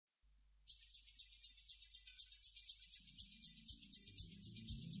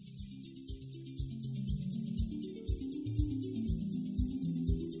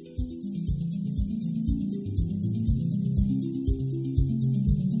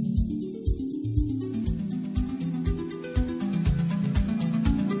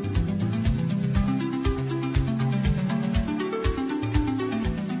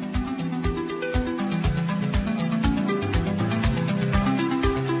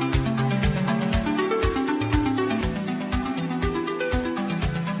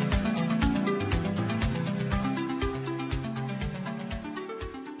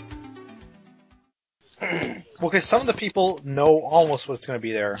Okay, some of the people know almost what's going to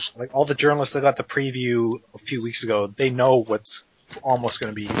be there. Like all the journalists that got the preview a few weeks ago, they know what's almost going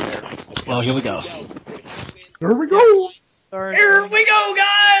to be there. Well, here we go. Here we go! Here we go,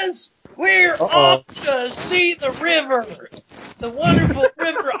 guys! We're off to see the river! The wonderful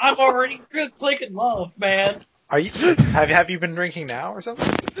river I'm already clicking love, man. Are you? Have you been drinking now or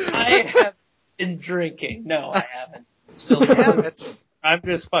something? I have been drinking. No, I haven't. Still Damn it. I'm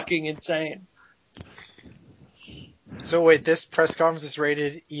just fucking insane. So wait, this press conference is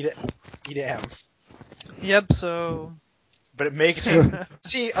rated E to M. Yep, so... But it makes it...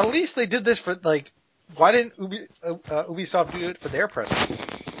 See, at least they did this for, like... Why didn't Ubisoft do it for their press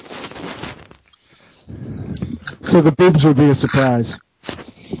conference? So the boobs will be a surprise.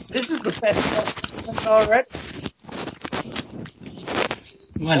 This is the best one already.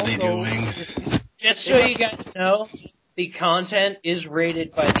 What are they doing? Just so you guys know, the content is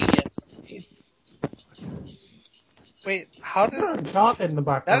rated by the ESRB. Wait, how did... Not in the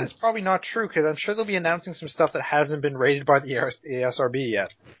background. That is probably not true, because I'm sure they'll be announcing some stuff that hasn't been rated by the ESRB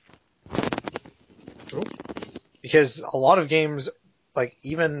yet. True. Because a lot of games, like,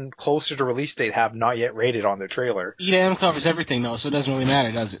 even closer to release date, have not yet rated on their trailer. E2M covers everything, though, so it doesn't really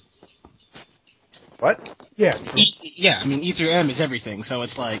matter, does it? What? Yeah. Yeah, I mean, E through M is everything, so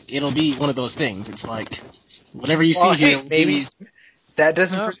it's like, it'll be one of those things. It's like, whatever you see here... maybe... That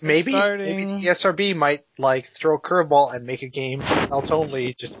doesn't... Nope, maybe starting. the ESRB might, like, throw a curveball and make a game else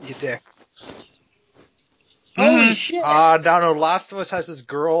only just to be a dick. Holy shit! No, Last of Us has this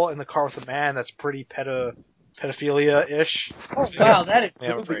girl in the car with a man that's pretty pedophilia-ish. Oh, wow, that is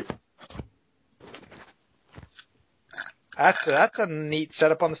Yeah, I'm afraid. boobies. That's a neat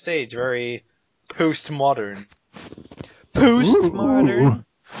setup on the stage. Very postmodern. Post-modern.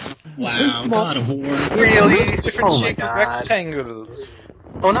 Wow, God of War. Really different Oh my shaped God. rectangles.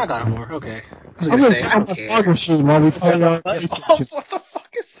 Oh, not God of War, okay. I was I'm gonna going say, to I have don't a care. fog machine while we play our Oh, PlayStation. what the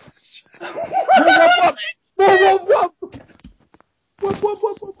fuck is this?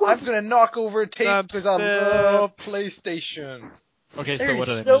 I'm gonna knock over a tape because I love PlayStation. Okay, so There's what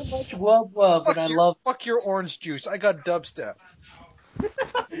did I so miss? much wub wub, and I love. Fuck your orange juice. I got dubstep.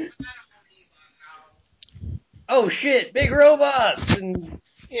 Oh shit! Big robots and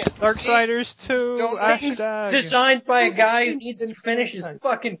Darksiders 2, Don't things hashtag. designed by a guy who needs to finish his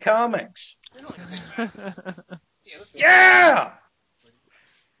fucking comics. Yeah!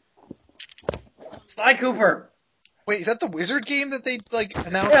 Sly Cooper. Wait, is that the Wizard game that they, like,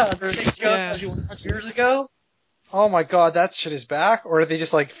 announced? Yeah, they showed years ago. Oh my god, that shit is back? Or are they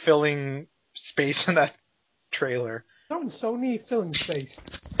just, like, filling space in that trailer? Some Sony filling space.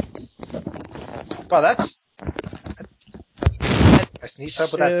 Wow, that's neat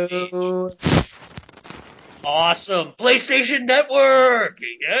stuff with that stage. Awesome. PlayStation Network!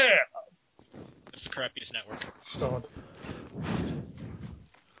 Yeah! It's the crappiest network. God.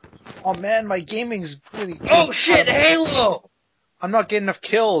 Oh man, my gaming's really good. Oh shit, Halo! I'm not getting enough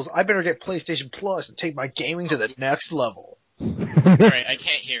kills. I better get PlayStation Plus and take my gaming to the next level. Alright, I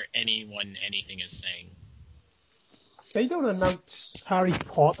can't hear anything is saying. They don't announce Harry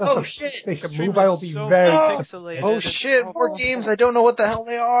Potter Oh for shit. PlayStation Stream Move, I'll is be so very pixelated. Oh It's shit, awful. more games, I don't know what the hell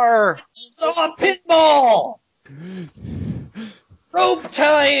they are. Saw pinball! Rope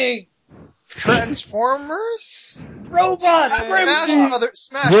tying! Transformers? Robots!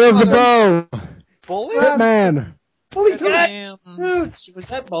 Smash Where's the Brothers? bow? Bully? Batman! Bully Goddamn. Guys, suits! Was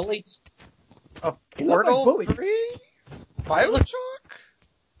that bullies? A He looked like Portal Bully. 3? Bioshock?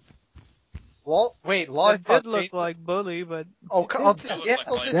 It Lollipop did look Games- like Bully, but... This is Yeah.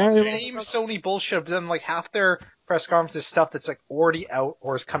 still this Yeah, same Sony bullshit of them, like, half their press conferences stuff that's, like, already out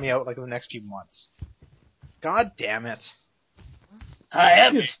or is coming out, like, in the next few months. God damn it. I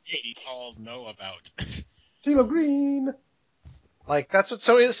am He called know about. CeeLo Green! Like, that's what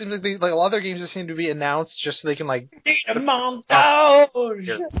Sony seems like, like, a lot of their games just seem to be announced just so they can, like, need a montage!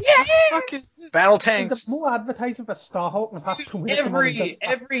 Yeah! Fuck is this? battle There's tanks. more advertising for Starhawk in the past 2 minutes.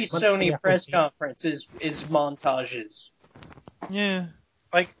 Every Sony press conference is montages. Yeah.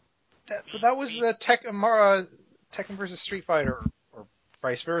 Like, that was the Tekken versus Street Fighter, or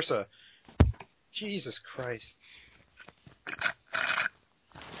vice versa. Jesus Christ.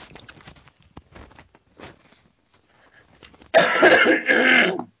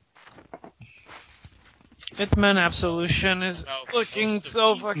 Hitman Absolution is Oh, looking most of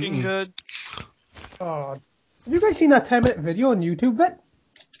so these- fucking good. God. Have you guys seen that 10-minute video on YouTube, bit?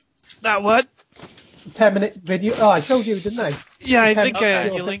 That what? 10-minute video. Oh, I showed you, didn't I? Yeah, I The think 10-minute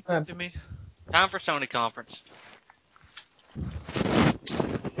you video linked of it to me. Time for Sony conference.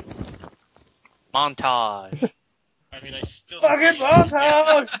 Montage. I mean, I still... Fucking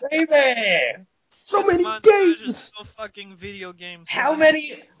montage, baby! So This many montage is games! so fucking video games. How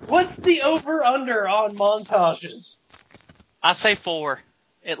many? What's the over/under on montages? I say 4.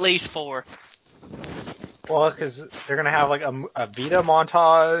 At least 4. Well, because they're gonna have like a Vita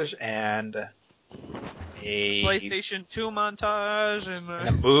montage and a PlayStation 2 montage and a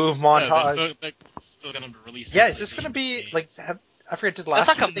and Move Yeah, montage. they're still gonna release. Yeah, is this gonna be like? I forget. Did last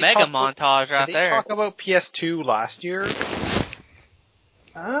That's like year a did they mega talk about- montage right Did they there. talk about PS2 last year?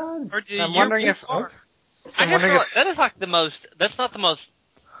 or the I'm year wondering if- before. So I I'm just wondering feel if like that is like the most. That's not the most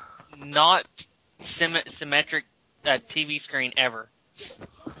not symmetric TV screen ever.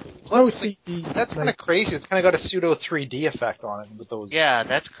 No that's, like, CD. that's kind of crazy. It's kind of got a pseudo 3D effect on it with those. Yeah,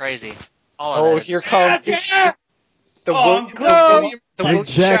 that's crazy. All Oh, of it. here comes Gotcha! the Oh, William, I'm the glad- William, the Hey, William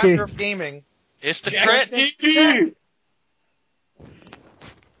Jackie. Shatner of gaming. It's the Jack- Trent.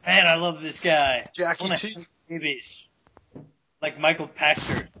 Man, I love this guy. Jackie Wanna T. have babies. Like Michael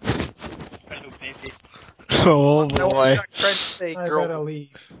Pachter. Hello, baby. Oh No, boy. Jack Trent say I girl. better leave.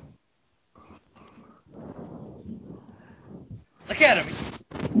 Look at him.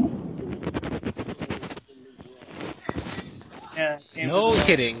 Yeah, No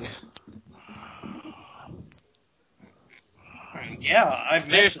kidding. Yeah, I've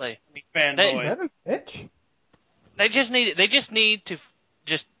met Seriously. the fanboy. Let him bitch. They just need to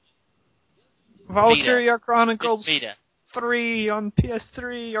just Valkyria Chronicles Vita. 3 on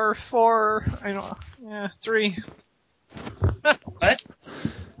PS3 or 4. I don't. Yeah, 3. What?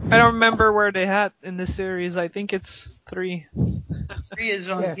 I don't remember where they had in the series. I think it's 3. 3 is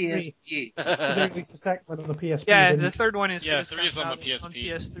on Yeah, PSP. Because they released the second one on the PSP. Yeah, didn't the third one is Yeah, is 3 is on the coming out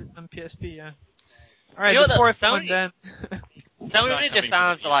PSP. on PSP. Yeah. All right, You know the what, fourth one Sony- then. So we not need coming to to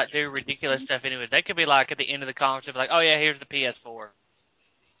time the to like do ridiculous stuff anyway. They could be like at the end of the conference, they'd be like, "Oh yeah, here's the PS4."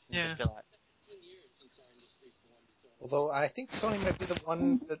 Yeah. Just be like, Although I think Sony might be the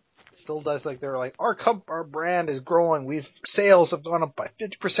one that still does like they're like our brand is growing. Sales have gone up by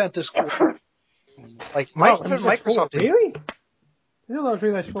 50% this quarter. Like even Microsoft did. Really? You know that was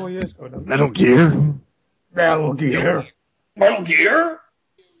realized 4 years ago. Didn't Metal Gear. Metal Gear. Metal Gear?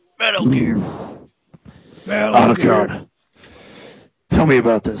 Metal Gear. Metal Gear. Otacon. Tell me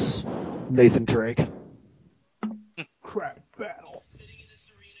about this, Nathan Drake. Crap battle.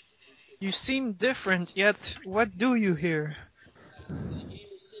 You seem different, yet what do you here?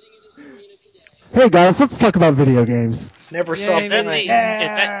 Hey guys, let's talk about video games. Never Yay, stop Is that, playing.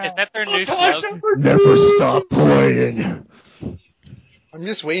 is that their new slogan? Never stop playing. I'm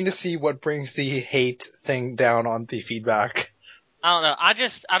just waiting to see what brings the hate thing down on the feedback. I don't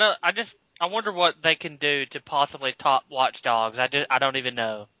know. I wonder what they can do to possibly top Watch Dogs. I don't even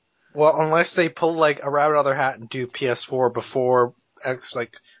know. Well, unless they pull like a rabbit out of their hat and do PS4 before X,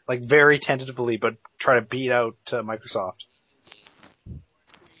 like very tentatively, but try to beat out Microsoft.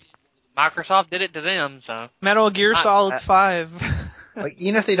 Microsoft did it to them, so. Metal Gear Solid 5. Like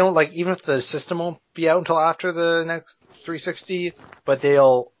even if they don't even if the system won't be out until after the next 360, but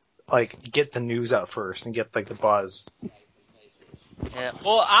they'll like get the news out first and get like the buzz. Yeah.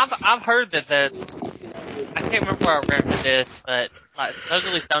 Well, I've heard that I can't remember where I read this, but like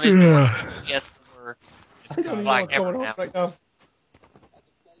supposedly Sony's PS4 I don't even know like what's going on now. right now.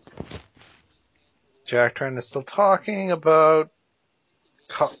 Jack Trent is still talking about.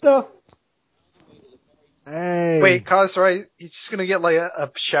 Stuff. Hey. Wait, Cause right? He's just gonna get like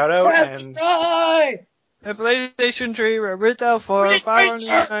a shout out and. Right! A PlayStation 3 will retail for Rich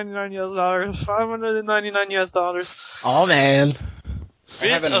 $599 US. $599 US. Oh man. I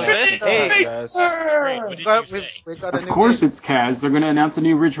have an This- announcement, hey. guys. Great, what did you say? We've got a Of new course game. it's Kaz. They're going to announce a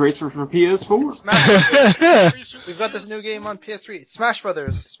new Ridge Racer for PS4. Smash. We've got this new game on PS3. Smash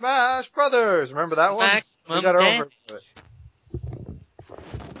Brothers. Smash Brothers. Remember that one? Maximum We got our Dash. over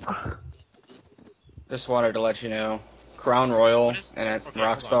it. Just wanted to let you know, Crown Royal What is- and at okay, hold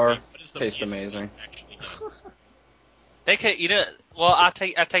on, Rockstar what is the taste PS4 amazing. actually do? They could, well, I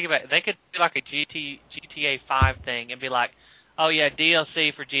take it back. They could do like a GTA 5 thing and be like, oh yeah,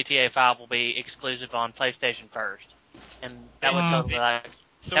 DLC for GTA 5 will be exclusive on PlayStation first, and that would totally that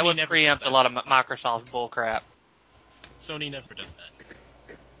Sony would never preempt does a lot of Microsoft bullcrap. that. Sony never does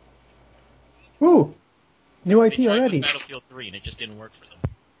that. Ooh. New They IP tried already. with Battlefield 3 and it just didn't work for them.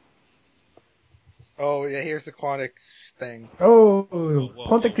 Oh yeah, here's the Quantic thing. Oh, whoa,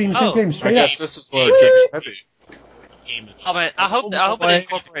 Quantic whoa. Dreams Oh. new game I straight guess up. this is Game- where it gets heavy. Game of I mean, I hope it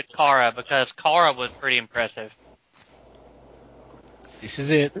incorporates Kara, because Kara was pretty impressive. This is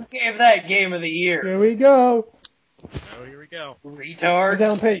it. Who gave that game of the year? Here we go. Oh, here we go. Retard. Where's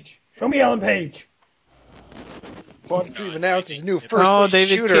Alan Page? Show me Alan Page. Quantic Dream announces new Oh, first-person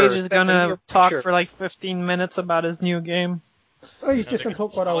David shooter. Cage is set in the gonna near talk future. for like 15 minutes about his new game. Oh, he's just going to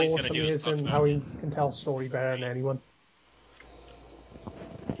talk about how all he's gonna awesome do he is is talk and about how it. he can tell story better than anyone.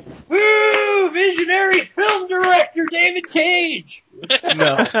 Woo! Visionary film director David Cage.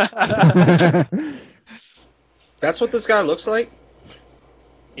 No. That's what this guy looks like?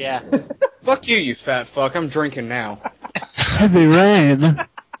 Yeah. Fuck you, you fat fuck. I'm drinking now. Heavy Rain.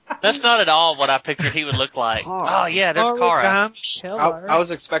 That's not at all what I pictured he would look like. Oh yeah, there's Kara. I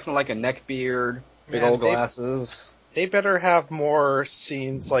was expecting like a neck beard, big Man, old glasses. They better have more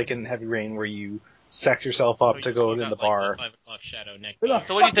scenes like in Heavy Rain where you sex yourself up to go to the bar. 5 o'clock shadow neck. Who the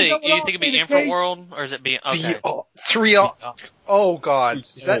So what do you fuck is think? up Do you with think it'd all be David Cage? Infraworld, or is it be okay? Three on. Oh god,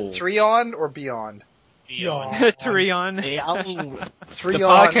 is that Sold. 3 on or Beyond? Oh, 3 on. Hey, Three the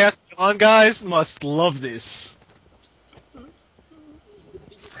on. podcast on guys must love this.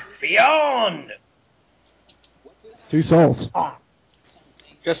 Beyond. 2 souls.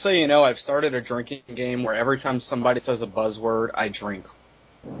 Just so you know, I've started a drinking game where every time somebody says a buzzword, I drink.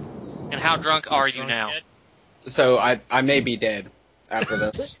 And how drunk are you now? So I may be dead after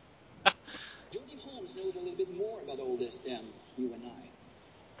this. Jodie Holmes knows a little bit more about all this than you and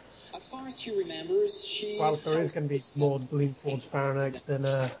I. As far as she remembers, she... Well, there is going to be more lean towards Fahrenheit than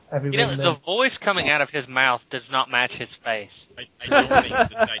Heavy You know, Rain. the voice coming out of his mouth does not match his face. I don't think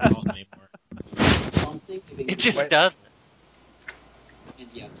this guy talks anymore. Something It just Wait. doesn't. and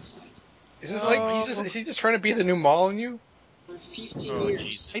the upside. Is this like is he just trying to be the new Molyneux? For 15 Oh, years...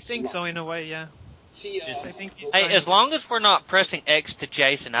 jeez. I think so in a way, yeah. She, I think he's Hey, trying as long as we're not pressing X to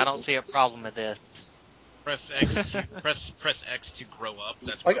Jason, I don't see a problem with this. Press X to press X to grow up.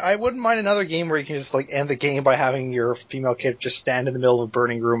 That's Like, I wouldn't mind another game where you can just like end the game by having your female kid just stand in the middle of a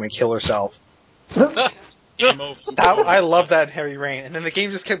burning room and kill herself. game over. I love that in Heavy Rain, and then the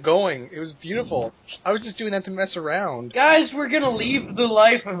game just kept going. It was beautiful. I was just doing that to mess around. Guys, we're gonna leave the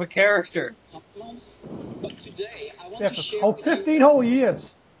life of a character. But today, I want Yeah, to for share whole with you 15 whole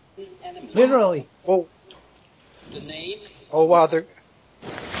years. an element. Literally. Well, The name... oh wow, so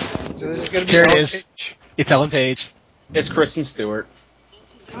this is gonna be Here it Ellen is. Page. It's Ellen Page. It's Kristen Stewart.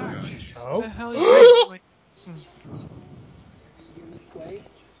 What Oh. the hell is Grace doing?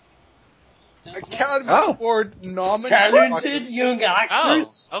 Academy Oh. Award nominated. Talented young Oh,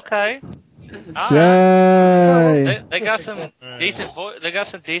 actress. okay. Alright. Yay! They got some decent they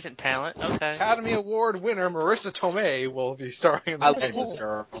got some decent talent. Okay. Academy Award winner Marissa Tomei will be starring in the I like this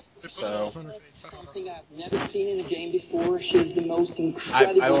girl. So Something I've never seen in a game before. She is the most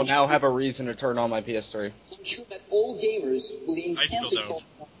incredible... I will now have a reason to turn on my PS3. I'm sure that all gamers will instantly don't. fall...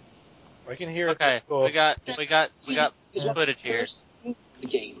 I can hear Okay. it. Cool. We got footage here. The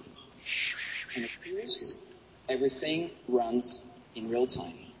game. And of course, everything runs in real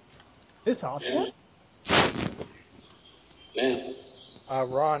time. This hard shit? Man.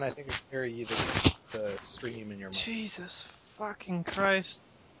 Ron, I think I can hear you the stream in your mic. Jesus fucking Christ.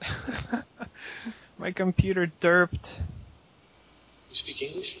 My computer derped. You speak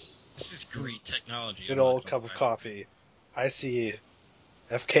English? This is great technology. Good old cup of coffee. I see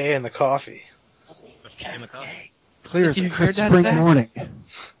FK in the coffee. In the coffee. Clear as Did a you crisp hear that, spring Zach? morning.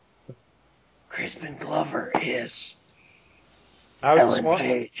 Crispin Glover is Now I just Ellen want.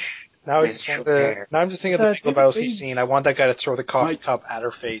 Page. Now I with just want short to. hair. Now I'm just thinking of the Big Lebowski Page. scene. I want that guy to throw the coffee Mike. cup at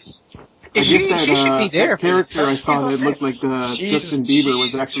her face. I She guess should be that, there that for this. character I She's saw not that there. looked like She's Justin Bieber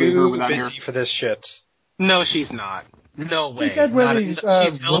was actually her too without hair. busy for this shit. No, she's not. No way. said where Not these, she's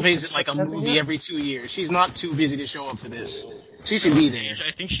ropes elevated are like a setting movie up. every 2 years. She's not too busy to show up for this. She should be there.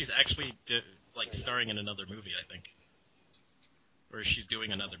 I think she's actually like starring in another movie. I think, or she's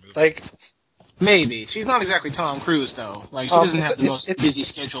doing another movie. Like, Maybe. She's not exactly Tom Cruise though. Like she Um, doesn't have the it's- most it's- busy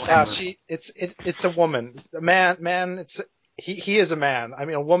schedule yeah, ever. it's a woman. A man. He is a man. I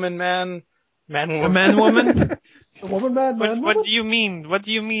mean, a woman, man, woman. A man, woman? A woman, man, man, What woman? do you mean? What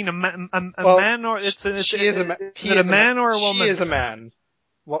do you mean? A Well, man or it's a She is a man. Is it a man or a woman? She is a man.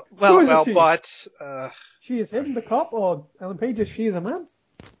 Well, Who is well, she? but She is him, the cop, or Ellen Page is she is a man?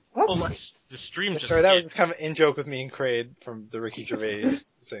 What? Oh my. The stream just sorry, that hit. was just kind of an in joke with me and Craig from the Ricky Gervais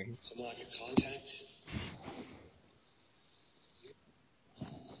thing. Someone I can contact?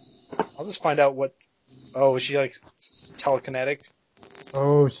 I'll just find out what. Oh, is she like telekinetic?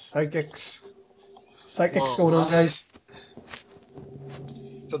 Oh, psychics. Psychics Whoa. going on, guys.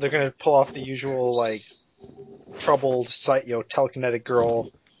 So they're gonna pull off the usual like troubled, telekinetic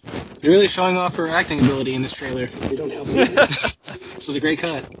girl. They're really showing off her acting ability in this trailer. We don't have This is a great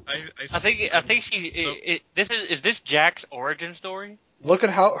cut. I think she. Is this Jack's origin story? Look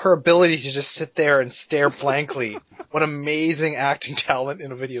at how her ability to just sit there and stare blankly. What amazing acting talent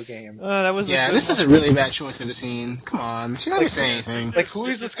in a video game. That was Yeah, this is a really bad choice of a scene. Come on, she's not gonna say anything. Like, who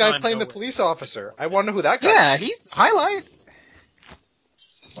is this guy playing the police officer? I wonder who that guy Yeah, is. he's highlight.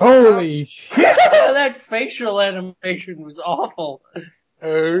 Holy shit! That facial animation was awful.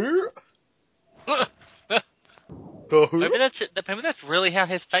 Maybe that's really how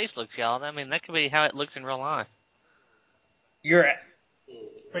his face looks, y'all. I mean, that could be how it looks in real life.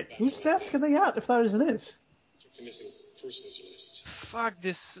 Wait, whose desk are they at if that isn't his? Fuck,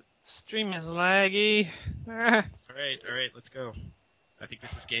 this stream is laggy. Alright, let's go. I think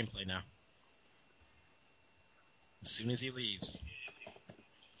this is gameplay now. As soon as he leaves.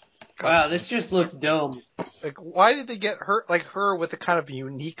 Wow, this just looks dumb. Like, why did they get her with a kind of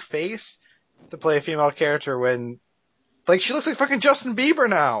unique face to play a female character when, like, she looks like fucking Justin Bieber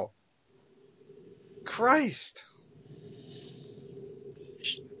now? Christ.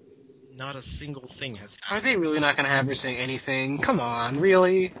 Not a single thing has happened. Are they really not going to have her say anything? Come on,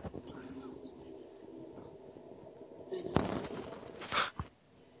 really?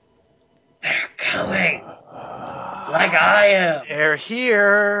 They're coming. Like I am. They're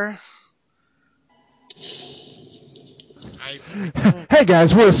here. Hey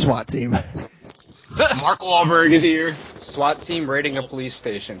guys, we're a SWAT team. Mark Wahlberg is here. SWAT team raiding a police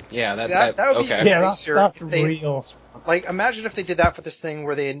station. Yeah, That would be okay. Yeah, that's real. Like, imagine if they did that for this thing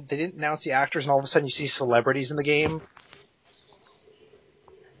where they didn't announce the actors and all of a sudden you see celebrities in the game.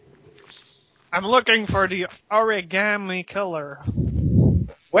 I'm looking for the origami killer.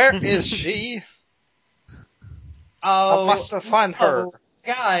 Where is she? I must have found her.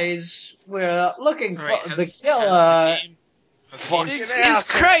 Guys, we're looking for Right, the killer.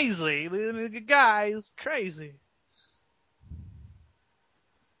 It's crazy. The guy is crazy.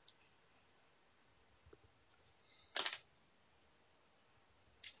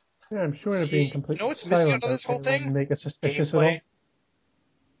 Yeah, I'm sure it'd be completely You know what's missing out of this whole silent thing? make it suspicious at Gameplay.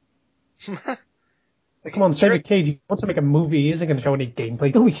 all. Come on, David Cage, he wants to make a movie, he isn't going to show any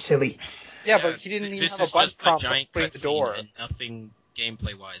gameplay. Don't be silly. Yeah, but he didn't even This have a is button just a prompt giant opening the cutscene door. and nothing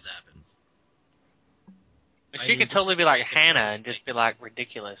gameplay-wise happens. She could totally be like Hannah and just be like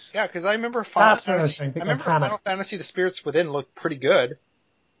ridiculous. Yeah, because I remember Final That's what I was Fantasy. thinking, I remember Hannah. Final Fantasy: The Spirits Within looked pretty good,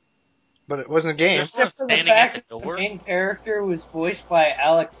 but it wasn't a game. Except for the Standing fact at the that the door. main character was voiced by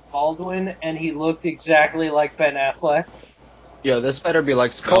Alec Baldwin, and he looked exactly like Ben Affleck. Yo, this better be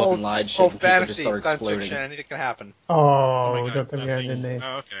like Skeleton Cold, Lied shit cold and people just fantasy, start science exploding. fiction, anything can happen. Oh, my God, don't tell me nothing. didn't they?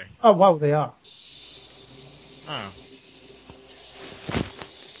 Oh, okay. Oh, wow, they are. Oh.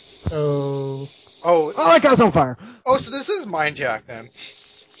 So... Oh, that guy's on fire. oh, so this is Mind Jack then.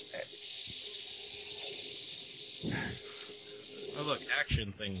 Oh, look,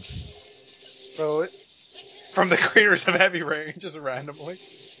 action things. So, from the creators of Heavy Rain, just randomly.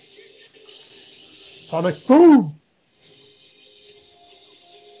 Sonic Boom!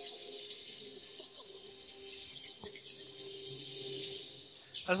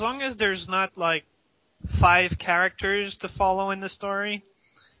 As long as there's not like 5 characters to follow in the story,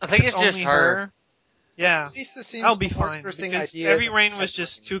 I think it's only just her. Yeah, At least this seems I'll be a more fine. interesting Because idea Heavy than- Rain was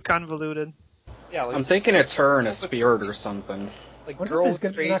just too convoluted. Yeah, like, I'm thinking it's her in a spirit or something. like Wonder if girl there's with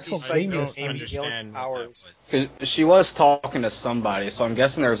gonna be an crazy actual psycho game don't this maybe time. healing understand powers. what that was. 'Cause she was talking to somebody, so I'm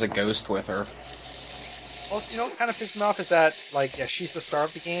guessing there's a ghost with her. Also, you know what kind of pisses me off is that, like, yeah, she's the star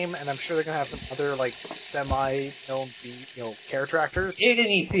of the game, and I'm sure they're gonna have some other, like, semi-known character actors. Didn't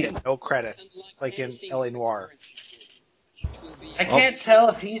he? Get no credit, like in L.A. Noire. I can't tell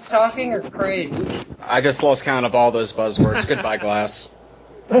if he's talking or Craig. I just lost count of all those buzzwords. Goodbye, Glass.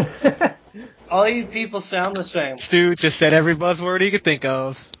 All you people sound the same. Stu just said every buzzword he could think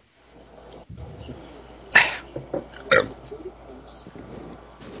of.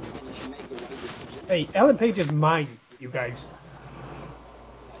 Hey, Ellen Page is mine, you guys.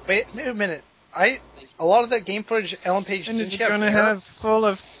 Wait a minute. A lot of that game footage, Ellen Page And didn't it's she have gonna hair? have full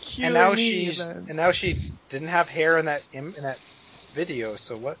of Q and now then. she didn't have hair in that video.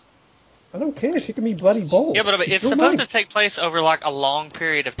 So what? I don't care, she can be bloody bald. Yeah, but She's it's still supposed mine. to take place over like a long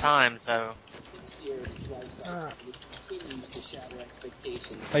period of time, so.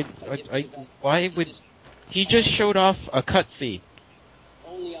 Why would he just showed off a cutscene?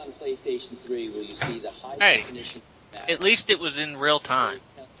 Only on PlayStation 3 will you see the high Hey, definition. at least it was in real time.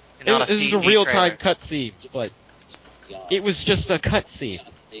 and It not was a CG real-time trailer. cutscene, but it was just a cutscene.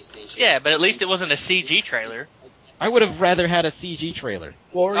 Yeah, but at least it wasn't a CG trailer. I would have rather had a CG trailer.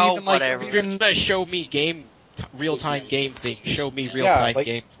 Or Oh, even like whatever. If you're even gonna show me real-time game things, show me Yeah, real-time like-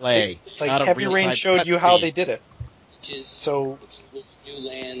 gameplay. like not a Heavy Rain real-time showed you how cutscene. they did it. So New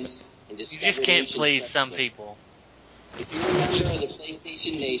lands and You just can't please some people. If you're a member of the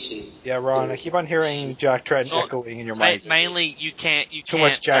PlayStation Nation, yeah, Ron, I keep on hearing Jack Trent Well, echoing in your mic. Mainly, you can't. Too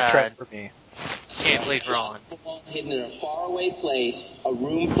much Jack Trent for me. Can't please Ron. hidden in a faraway place, a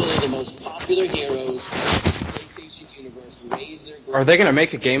room full of the most popular heroes, PlayStation universe raise their Are they gonna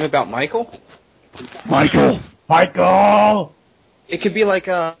make a game about Michael? Michael! Michael! It could be like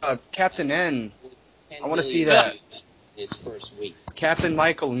Captain N. I want to see that. His first week. Captain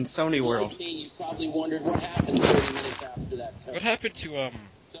Michael in Sony World. Okay, you probably wondered what happened 30 minutes after that. What happened to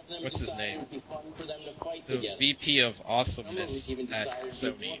Some of them what's his decided name? it would be fun for them to fight The together. VP of Some of them awesomeness even at decided it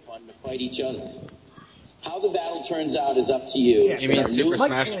would be more Sony. fun to fight each other. How the battle turns out is up to you. You mean Super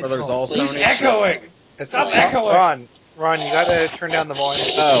Smash Brothers All He's Sony? echoing. Stop echoing. Ron, you gotta turn down the volume.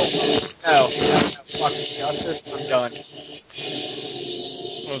 No, fucking Justice, I'm done.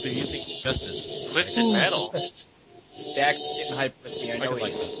 Oh, they're using Justice. Twisted Metal. Dax is getting hyped with me, I I know could he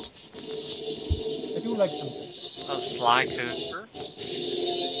like is. this. I do like them. Oh, Sly Cooper.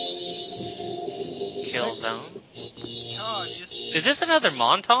 Killzone. God, just Is this another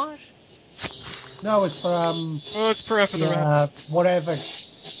montage? No, it's for, Oh, it's Parappa the Rapper. whatever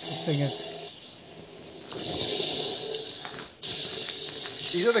this thing is.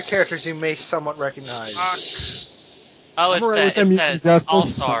 These are the characters you may somewhat recognize. Oh, I'm alright with it them using says Justice. All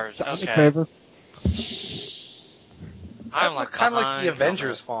Stars. Dominic Okay. Favor. I'm That like look kind of like behind the on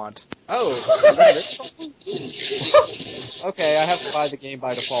Avengers it. font. Oh, is that this song? Okay, I have to buy the game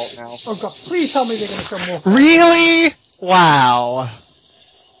by default now. Oh god, please tell me they're gonna show more. Really? Wow.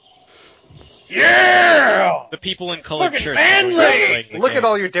 Yeah! The people in colored Fucking shirts. manly! are playing the Look game. at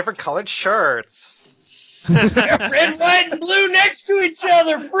all your different colored shirts. Red, white, and blue next to each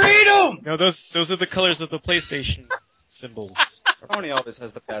other. Freedom! No, those are the colors of the PlayStation symbols. Sony always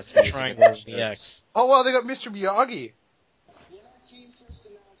has the best music. Triangle and the X. Oh wow, they got Mr. Miyagi.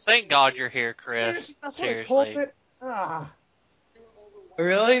 Thank God you're here, Chris. Seriously, that's what I called Seriously. it. Ah.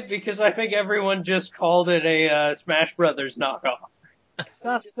 Really? Because I think everyone just called it a Smash Brothers knockoff.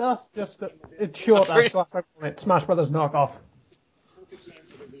 That's just it's short. That's what I call it. Smash Brothers knockoff.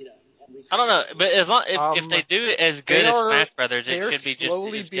 I don't know, but as long if they do it as good as Smash Brothers, They it are should be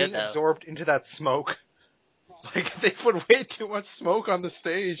slowly just being good, though. absorbed into that smoke. Like they put way too much smoke on the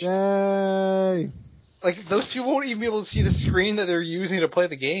stage. Yay! Like those people won't even be able to see the screen that they're using to play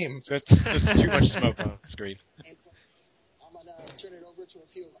the game. That's too much smoke on the screen. I'm gonna turn it over to a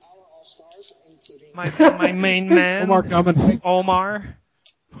few of our all-stars, including my main man, Omar coming. Omar.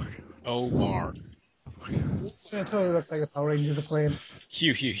 Omar. It totally looks like the Power Rangers are playing.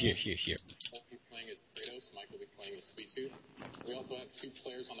 Here. I'll be playing as Kratos, Mike will be playing as Sweet Tooth. We also have two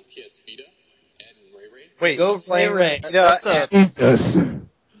players on the PS Vita, Ed and Ray Ray. Wait, Go playing Ray. That's Jesus.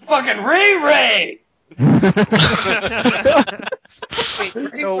 Fucking Ray Ray!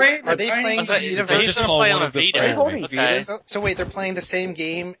 Wait, so are they playing the Vita They're version? just gonna play on a Vita. Are they holding Okay. Vita? So wait, they're playing the same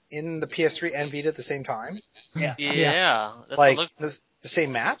game in the PS3 and Vita at the same time? Yeah. That's Like what the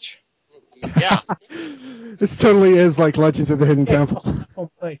same match? yeah. This totally is like Legends of the Hidden Temple.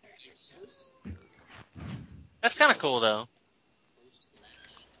 That's kind of cool, though.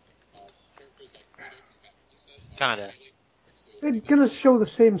 Kinda. They're gonna show the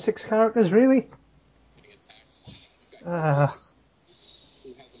same 6 characters, really? Alright,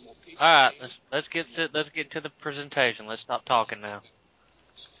 let's get to the presentation. Let's stop talking now.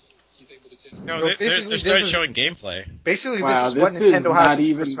 No, So they basically started this is- showing gameplay. Basically, Wow, this is what this is Nintendo has not to do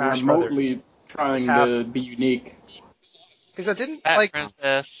even for Smash remotely Brothers. trying Have- to be unique. Because I didn't Fat like.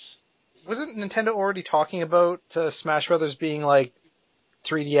 Princess. Wasn't Nintendo already talking about Smash Brothers being like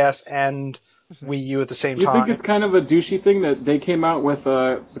 3DS and Wii U at the same You time? think it's kind of a douchey thing that they came out with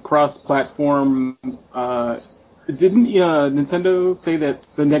the cross-platform? Didn't Nintendo say that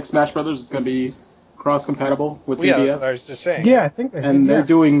the next Smash Brothers is going to be cross-compatible with Well, yeah, 3DS? that's what I was just saying. Yeah, I think they And did, they're yeah.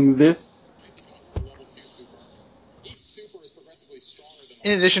 doing this.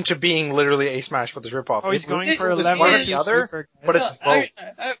 In addition to being literally a Smash Brothers ripoff. Oh, he's going It's for one 11 or the other, super good. but it's both.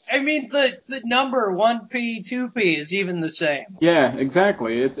 I mean, the number 1P, 2P is even the same. Yeah,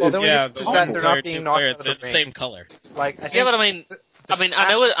 exactly. It's Well, the only Yeah, difference the is that they're player, not being two knocked player, out of they're the the ring. same color. Like, I think Yeah, but I mean, the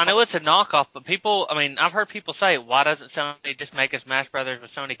I know it's a knockoff, but people, I've heard people say, why doesn't Sony just make a Smash Brothers with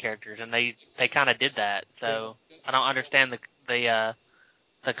Sony characters? And they kind of did that, so I don't understand the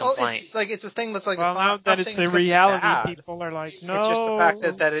Well, complaint. it's a thing that's like. Well, now not that saying it's gonna a be reality, bad. people are like, no. It's just the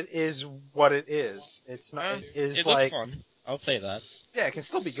fact that it is what it is. It's not. It is It like. looks fun. I'll say that. Yeah, it can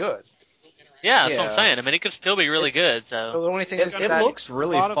still be good. Yeah, that's what Yeah. I'm saying. I mean, it could still be really good, So so. the only thing It, is it that. looks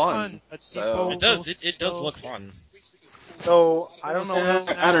really a lot of fun. but So people It does. will It does still- look fun. So I don't know.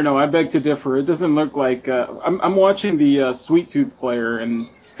 I don't know. I beg to differ. It doesn't look like. I'm watching the Sweet Tooth player, and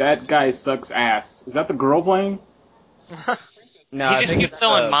that guy sucks ass. Is that the girl playing? no, He I just think keeps it's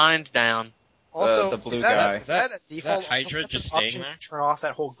throwing mines down. Also, the blue is that guy. A, is that a default? Is that Hydra don't just have an staying option there? to turn off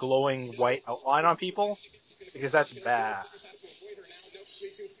that whole glowing white outline on people because that's bad.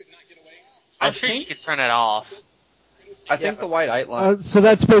 I'm sure you could turn it off. I think the white outline. So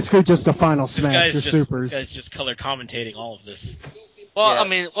that's basically just a final This smash. guy's Your just supers. this guy's just color commentating all of this. Well, Yeah. I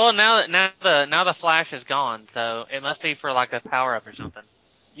mean, now the flash is gone, so it must be for like a power up or something.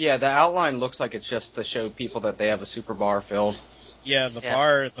 Yeah, the outline looks like it's just to show people that they have a super bar filled. Yeah, the Yeah.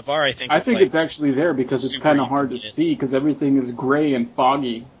 bar. I think. I is think like, it's actually there because it's super kind of hard to inconvenient. see because everything is gray and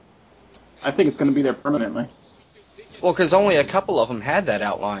foggy. I think it's going to be there permanently. Well, because only a couple of them had that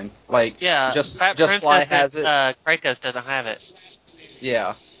outline. Like, Yeah, just Princess Sly has it. Kratos doesn't have it.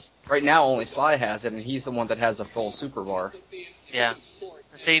 Yeah. Right now, only Sly has it, and he's the one that has a full super bar. Yeah.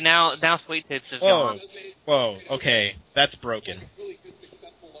 See, now Sweet Tooth is Whoa, gone. whoa, okay, that's broken.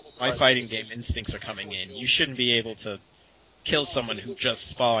 My fighting game instincts are coming in. You shouldn't be able to kill someone who just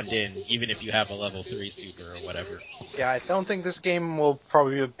spawned in, even if you have a level 3 super or whatever. Yeah, I don't think this game will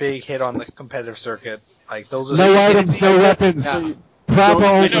probably be a big hit on the competitive circuit. Like those. No items, no weapons. Yeah. Proper I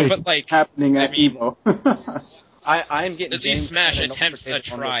only. know, but like, Happening at I mean- Evo. I'm getting at James least Smash Gunn and attempts a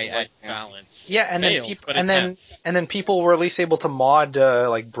Ultra try David at right now. balance. Yeah, and then Fails, people, but and then attempts. people were at least able to mod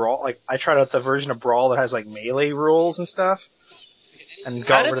like Brawl. Like I tried out the version of Brawl that has like melee rules and stuff, and How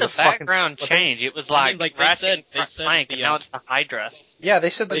got did rid the of the fucking. background change? It was like, like they Ratchet said and Clank, and now it's the Hydra. Yeah,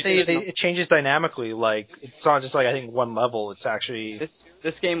 they said that They said it changes dynamically. Like it's not just like I think one level. It's actually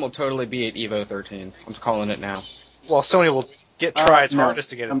This game will totally be at Evo 13. I'm calling it now. well, Sony will try its No,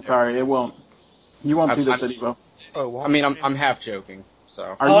 hardest to get it. I'm there. sorry, it won't. You won't see this I'm- at Evo. Oh, well, I mean, I'm half joking. So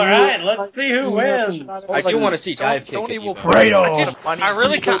Are All you- right, let's see who wins. I do want to see dive kick. Sony at will Evo. Kratos.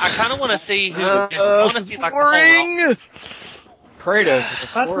 I kind of want to see who. I want to see like the whole roster. Kratos with a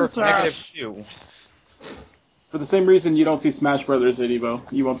score of That's -2. For the same reason you don't see Smash Brothers at Evo,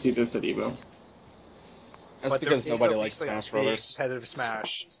 you won't see this at Evo. That's But because there is nobody at likes least, like, Smash a big Brothers. Competitive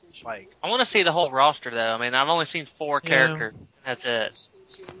Smash, like I want to see the whole roster though. I mean, I've only seen 4 characters. That's it.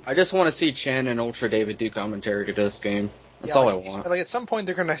 I just want to see Chen and Ultra David do commentary to this game. That's yeah, all like, I want. Like at some point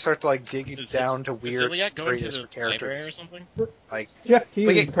they're gonna start to like dig Is down to Is weird Ziliak going to phrases the for characters. library or something? Like Jeff we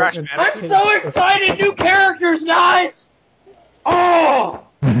Keighley. get Crash I'm Bandicoot. so excited! New characters, guys! Oh!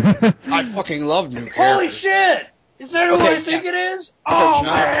 I fucking love new characters. Holy shit! Is that who Okay, I think it is? Because Oh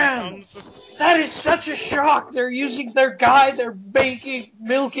now- man! That is such a shock. They're using their guy. They're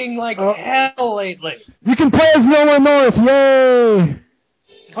milking like hell lately. You can play as Noah North, yay!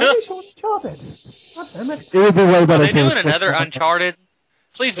 Why are they so Uncharted? God damn it. It would be way Are better they if it was doing another football. Uncharted?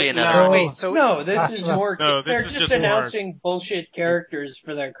 Please be another. No, No. wait, so No, this That's is just- more. No, this they're is just just more- announcing bullshit characters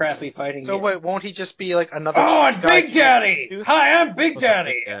for their crappy fighting so game. wait, won't he just be like another? Oh, and guy- Big Daddy! Hi, I'm Big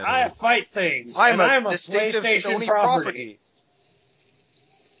Daddy. Daddy? I fight things. I'm and a distinctive PlayStation Sony property.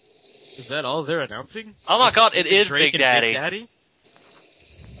 Is that all they're announcing? Oh my God, it is Drake Big and Daddy. Big Daddy?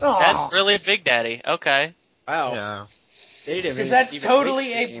 Oh, That's really Big Daddy. Okay. Wow. Yeah. They didn't Because even- that's even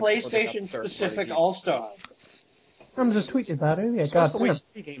totally make a games before they got PlayStation third-party specific games. All-Star. I'm just tweeting that earlier. You're supposed God to damn. wait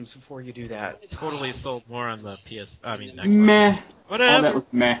 3 games before you do that. Totally sold more on the Xbox. Meh. Whatever. All that was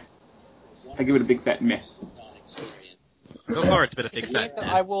meh. I give it a big fat meh. So far, it's been a big Game fat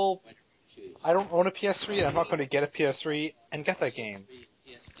that meh. I don't own a PS3, and I'm not going to get a PS3 and get that game.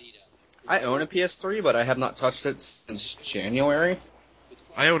 I own a PS3, but I have not touched it since January.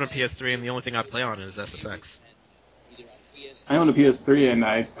 I own a PS3, and the only thing I play on it is SSX. I own a PS3 and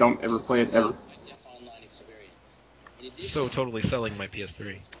I don't ever play it ever. So totally selling my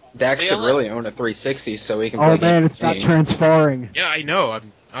PS3. Dax should really own a 360 so he can play Oh man, games it's not with me. transferring. Yeah, I know.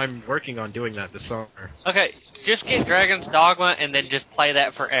 I'm working on doing that this summer. Okay, just get Dragon's Dogma and then just play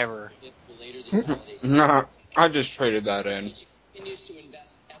that forever. Nah, I just traded that in.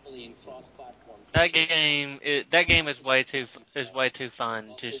 That game is way too fun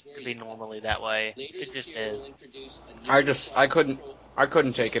to be normally that way. It just is. I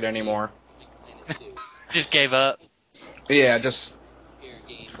couldn't take it anymore. Just gave up. Yeah, just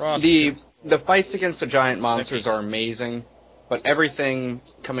the fights against the giant monsters are amazing, but everything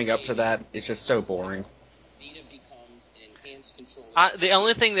coming up to that is just so boring. The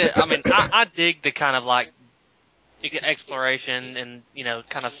only thing that I dig the kind of like exploration and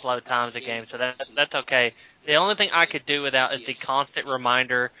kind of slow times of game, so that's okay. The only thing I could do without is the constant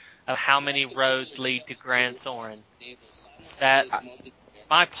reminder of how many roads lead to Grand Thorin. That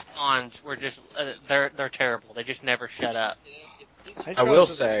my pawns were just they're terrible. They just never shut up. I will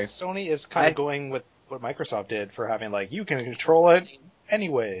say Sony is kind of going with what Microsoft did for having like you can control it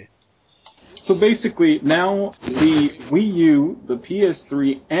anyway. So basically, now the Wii U, the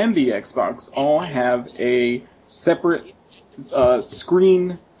PS3, and the Xbox all have a separate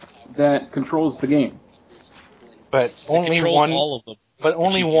screen that controls the game. But only controls one. all of them. But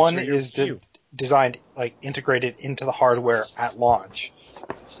only you one use your is Wii U. designed like integrated into the hardware at launch.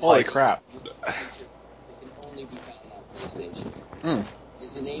 Holy crap.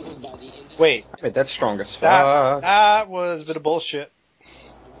 Wait, that's strong as fuck. That was a bit of bullshit.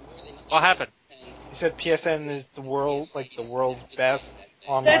 What happened? He said PSN is the world's best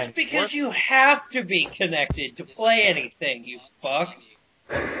online. That's because you have to be connected to play anything, you fuck.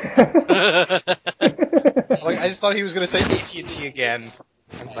 I just thought he was going to say AT&T again.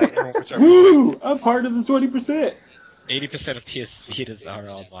 And everyone would start Woo! I'm part of the 20%. 80% of PS Vitas are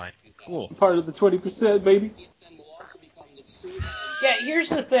online. Cool. Part of the 20%, baby. Yeah, here's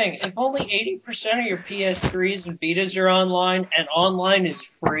the thing. If only 80% of your PS3s and Vitas are online, and online is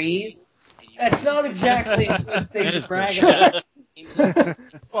free, that's not exactly a good thing to brag about.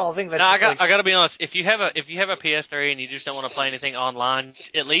 Well, I think that's. No, I gotta be honest. If you have a PS3 and you just don't want to play anything online,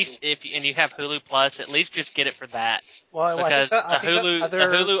 at least and you have Hulu Plus, at least just get it for that. Well, because the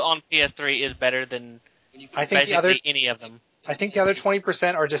Hulu on PS3 is better than basically any of them. I think the other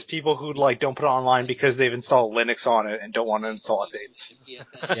 20% are just people who don't put it online because they've installed Linux on it and don't want to install updates.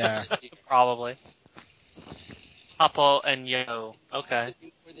 Yeah, probably. Oppo and Yo. Okay.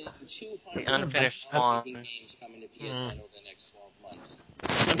 The unfinished one.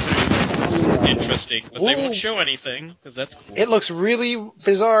 Interesting, but they won't show anything because that's cool. It looks really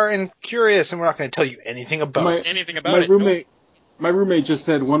bizarre and curious, and we're not going to tell you anything about it. My roommate just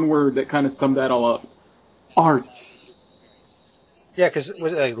said one word that kind of summed that all up. Art. Yeah, because it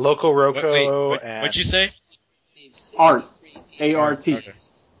was Loco Roco and... What'd you say? Art. A-R-T.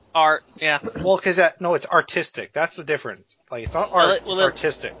 Art, yeah. Well, because it's artistic. That's the difference. It's not art, it's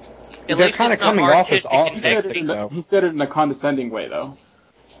artistic. They're kind of coming off as artistic, though. He said it in a condescending way, though.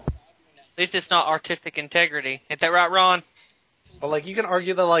 At least it's not artistic integrity. Ain't that right, Ron? But, you can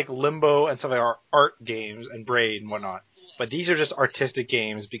argue that, Limbo and stuff are art games and Braid and whatnot. But these are just artistic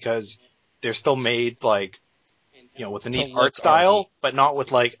games because they're still made, with a neat art style, but not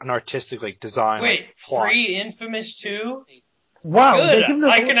with, an artistic, design. Wait, plot. free Infamous 2? Wow, good.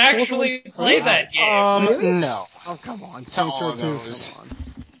 I can actually play that game. Really? No. Oh, come on. Saints Row 2.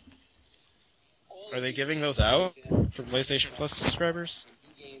 Are they giving those out for PlayStation Plus subscribers?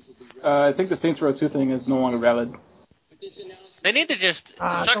 I think the Saints Row 2 thing is no longer valid. They need to just...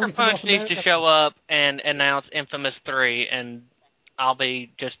 Sucker Punch needs to show up and announce Infamous 3, and I'll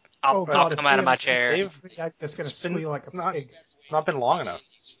come out of my chair. It's not been long enough.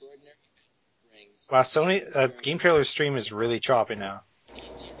 Wow, Sony Game Trailer stream is really choppy now.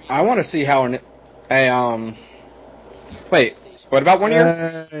 I want to see how wait, what about 1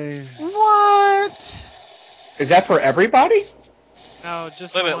 year? What? Is that for everybody? No,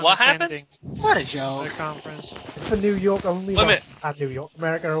 just wait, what happened? What a joke! The conference. It's for New York only. Not New York,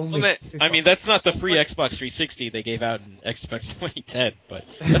 America only. I mean, that's not the free Xbox 360 they gave out in Xbox 2010, but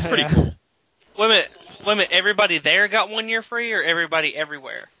that's pretty cool. Wait a minute. Everybody there got 1 year free, or everybody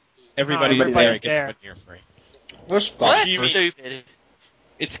everywhere? Everybody there gets 1 year free. What? Stupid.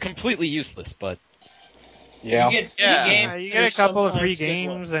 It's completely useless, but... Yeah. You get you get a couple of free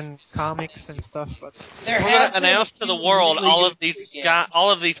games and comics and stuff, but we're going to announce to the world all of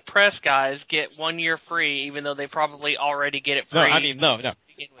these press guys get 1 year free, even though they probably already get it free. No.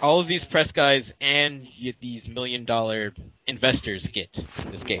 All of these press guys and these $1 million investors get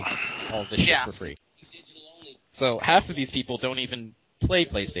this game, all this shit for free. So half of these people don't even play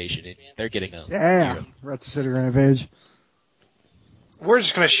PlayStation, and they're getting a Damn, we're at the City Rampage. We're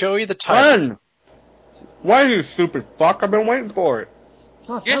just going to show you the title. Run! Why, you stupid fuck? I've been waiting for it.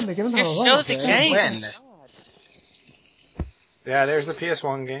 Oh, show the game. When? Yeah, there's the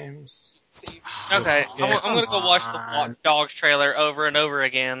PS1 games. Okay, I'm going to go watch the Watch Dogs trailer over and over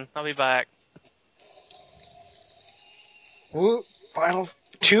again. I'll be back. Ooh, Final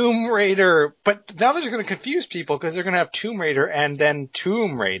Tomb Raider. But now they're going to confuse people because they're going to have Tomb Raider and then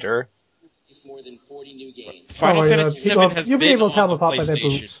Tomb Raider. Final Fantasy VII has you'll be been able to tell on them apart by their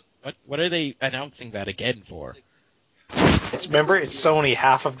PlayStation. boobs. What are they announcing that again for? Remember, it's Sony.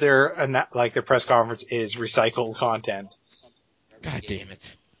 Half of their their press conference is recycled content. God damn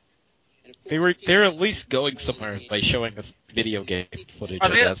it! They're at least going somewhere by showing us video game footage. Are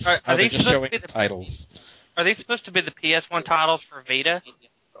they just showing us titles? Are they supposed to be the PS1 titles for Vita?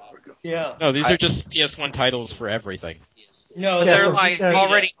 Yeah. No, these are just PS1 titles for everything. No, they're Vita.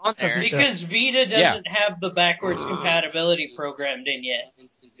 already on there. Because Vita doesn't have the backwards compatibility programmed in yet.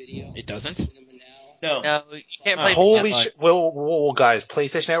 It doesn't? No, you can't play. Holy shit! Whoa, guys!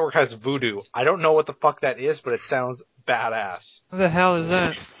 PlayStation Network has Voodoo. I don't know what the fuck that is, but it sounds badass. What the hell is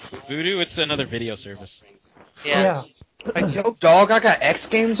that? Voodoo? It's another video service. Yeah. Yo, dog, I got X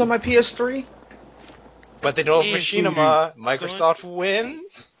Games on my PS3. But they don't have Machinima. Microsoft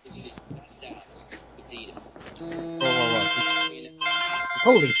wins.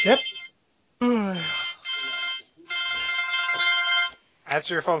 Holy shit.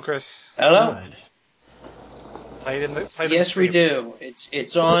 Answer your phone, Chris. Hello? Play it in the Yes, we do.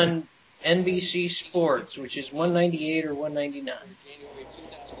 It's on NBC Sports, which is 198 or 199.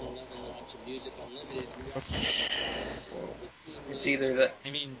 It's either that. I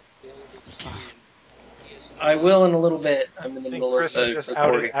mean, I will in a little bit. I'm in the I think middle Chris of is the just outed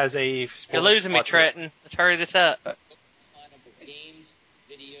recording. as a You're sports losing me, watcher. Trenton. Let's hurry this up.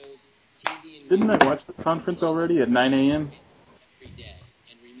 Didn't I watch the conference already at 9 a.m.?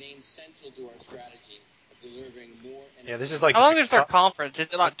 Yeah, this is like... How long is their conference? Is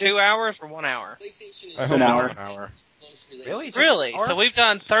it like 2 hours or 1 hour? I hope it's 1 hour. Really? Just Really? an hour? So we've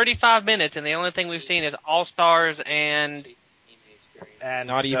done 35 minutes, and the only thing we've seen is All-Stars and... And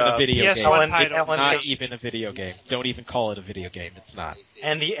Not even a video game. PS1 title. Not even a video game. Don't even call it a video game. It's not.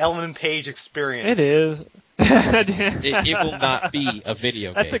 And the Ellen Page experience. It is. It will not be a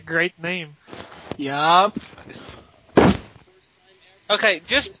video game. That's a great name. Yup. Okay,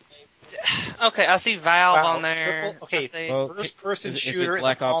 just... Okay, I see Valve Wow, on there. triple- okay, I see- Well, first-person is it shooter in the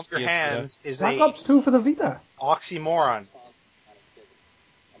Black palm Ops of your PS hands is Black a Ops 2 for the Vita. oxymoron.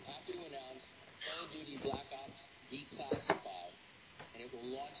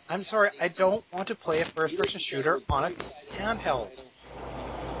 I'm sorry, I don't want to play a first-person shooter on a handheld.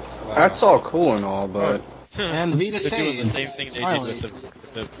 That's all cool and all, but And the Vita They're doing the saved. same thing they Finally. did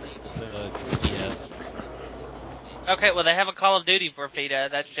with the DS. Okay, well they have a Call of Duty for Vita.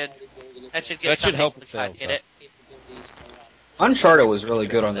 That should get That should some help people with sales, to get it. Uncharted was really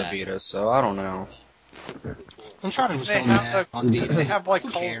good on the Vita, so I don't know. Uncharted was They so have, bad on Vita. they have like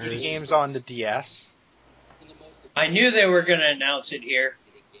Who Call of Duty cares? games on the DS. I knew they were going to announce it here.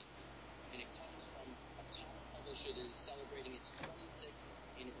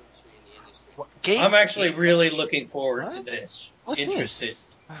 I'm actually really looking forward to this. What's Interested. this?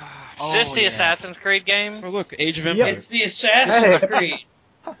 Is this the Assassin's Creed game? Oh look, Age of Empires. It's the Assassin's Creed,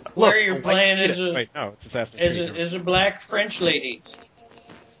 where you're Look, playing as Wait, no, it's Assassin's Creed. a black French lady.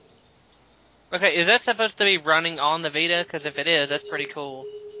 Okay, is that supposed to be running on the Vita? Because if it is, that's pretty cool.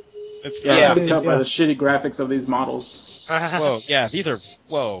 It's Yeah, Yeah. you can tell by the shitty graphics of these models. Whoa, yeah, these are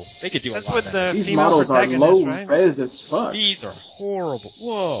they could do That's a lot what better. the These female models are protagonist, low right? res as fuck. These are horrible.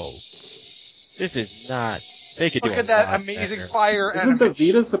 Whoa, this is not. They could do Look a at that lot amazing better. fire Isn't the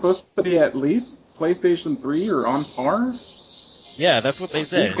animation. Vita supposed to be at least PlayStation 3 or on par? Yeah, that's what they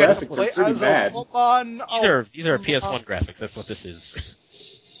said. These graphics Play are pretty as bad. a woman. These are PS1 graphics. That's what this is.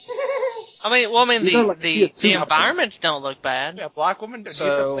 I mean, These are like the PS2 environments don't look bad. Yeah, Black Woman. Do you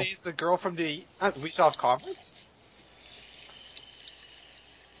So- play the girl from the Ubisoft conference?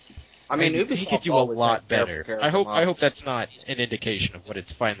 I mean, He Ubisoft's could do a always lot had better better. character I hope models. that's not an indication of what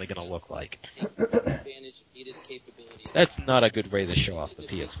it's finally going to look like. That's not a good way to show off the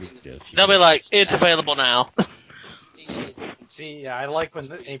PS Vita. They'll be like, it's available now. See, yeah, I like when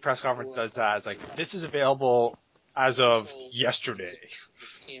any press conference does that. It's like, this is available as of yesterday.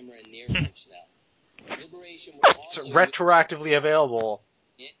 It's retroactively available.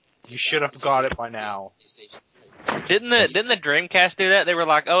 You should have got it by now. Didn't the Dreamcast do that? They were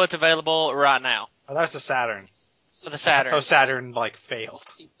like, oh, it's available right now Oh, that's the Saturn. for the That's Saturn. how Saturn, failed.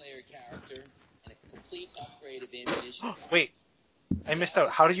 Wait, I missed out.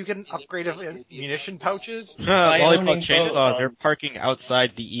 How do you get an upgrade of munition pouches? Lollipop owning Chainsaw, both. they're parking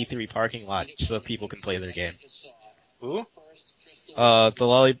outside the E3 parking lot so people can play their game. Who? The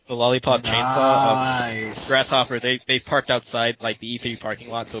Lollipop Chainsaw, Nice. Grasshopper, they parked outside the E3 parking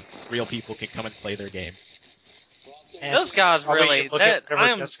lot so real people can come and play their game. And Those guys probably really. look at That,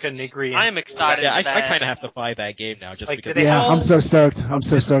 whatever Jessica Nigri. I am excited. Yeah, for I that. kind of have to buy that game now just Like, because. did they Yeah, have- I'm so stoked. I'm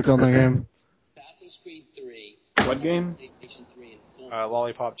so stoked on that game. What game?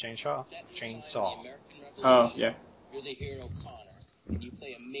 Lollipop Chainsaw. Oh, yeah.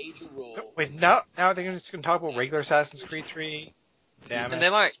 Wait, now they're just gonna talk about regular Assassin's Creed 3. Damn And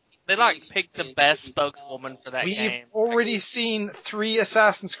it. they picked the best spokeswoman for that We've game. already seen 3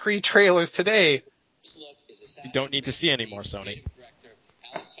 Assassin's Creed trailers today. You don't need to see any more, Sony.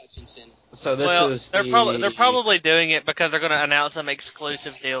 So this Well, is they're the probably doing it because they're going to announce some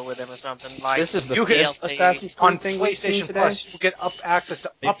exclusive deal with them or something. Like this is the You fifth can- Assassin's On Creed thing we've seen PlayStation today. Plus, you get access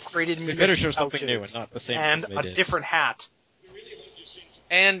to They- upgraded They munition better show something new pouches and not the same and thing they a did. different hat.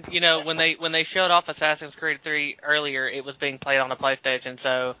 And when they showed off Assassin's Creed 3 earlier, it was being played on the PlayStation,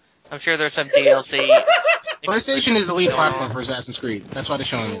 so I'm sure there's some DLC. PlayStation is the lead platform for Assassin's Creed. That's why they're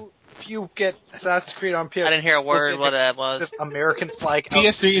showing it. If you get Assassin's Creed on PS, I didn't hear a word look at what that was. American flag.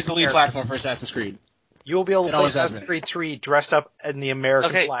 PS3 is the lead platform for Assassin's Creed. You will be able to It play always has Assassin's been. Creed 3 dressed up in the American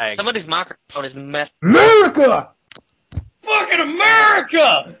Okay, flag. somebody's microphone is messed. America! fucking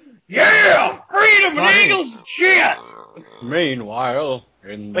America! Yeah! Freedom and eagles and shit! Meanwhile,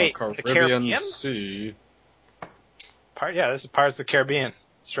 in the Caribbean Sea. This is Pirates of the Caribbean.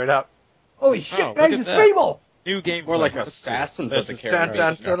 Straight up. Holy shit, guys, it's Fable! New game. More like Assassins of the Caribbean.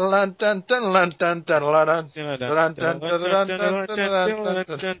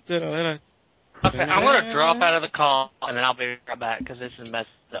 Okay, I'm gonna drop out of the call and then I'll be right back because this is messed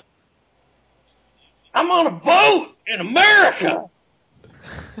up. I'm on a boat in America!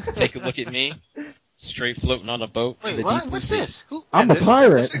 Take a look at me. Straight floating on a boat. Wait, what? What's this? Who? I'm a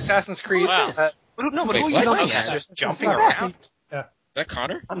pirate. This Assassin's Creed. Who's this? No, but who are you Wait, playing what? as? Just jumping around. Is that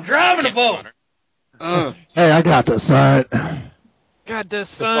Connor? I'm driving a boat! Hey, I got this, alright. God, this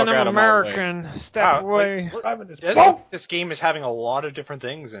fuck son out of of my way. American. Step away. This game is having a lot of different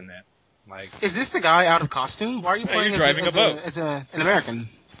things in it. Like, Is this the guy out of costume? Why are you Yeah, playing you're driving a boat. as an American?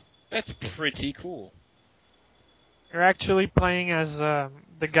 That's pretty cool. You're actually playing as the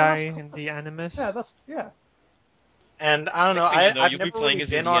guy in the Animus. Yeah. and I don't know. Next thing you know, I've you'll be never playing really as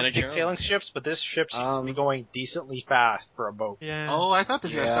been on Indiana big Jones. sailing ships, but this ship seems to be going decently fast for a boat. Yeah. Oh, I thought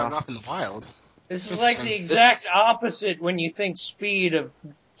this guy Yeah. started off in the wild. This is like the exact opposite when you think speed of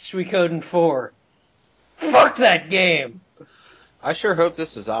Suikoden 4. Fuck that game! I sure hope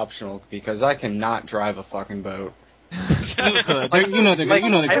this is optional because I cannot drive a fucking boat. You could. You know they're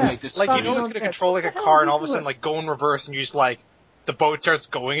gonna make this. Like, you speed. know it's going to control like a car, and all of a sudden, like, go in reverse, and you just like the boat starts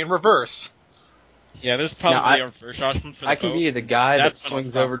going in reverse. Yeah, there's Now, probably a reverse option for the I can boat. be the guy that That's when I'll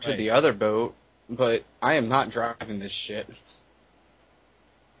swings stop over to playing. the other boat, but I am not driving this shit.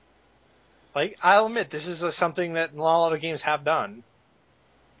 Like, I'll admit, this is something that a lot of games have done.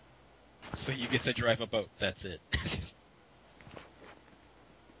 So you get to drive a boat. That's it.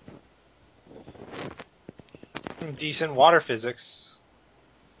 Decent water physics.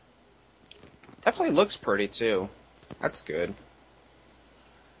 Definitely looks pretty too. That's good.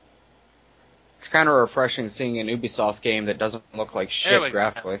 It's kind of refreshing seeing an Ubisoft game that doesn't look like There we shit go.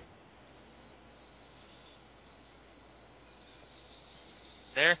 graphically.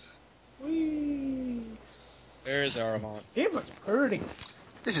 There? There's Aramont. It looks pretty.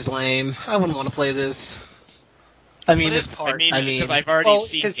 This is lame. I wouldn't want to play this. I mean, this part. because I've already Well,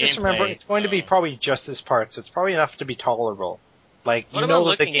 seen because just gameplay, remember, it's going to be so- probably just this part, so it's probably enough to be tolerable. Like, What you about know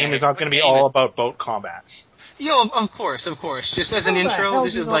that the looking game at is it? not going to be What game all is- about boat combat. Yo, of course. Just as an How the intro, hell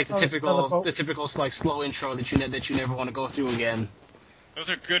this do you is not like know it's another boat? the typical like slow intro that you never want to go through again. Those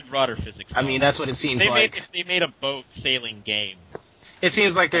are good rudder physics. I mean, that's what it seems like. If they made a boat sailing game. It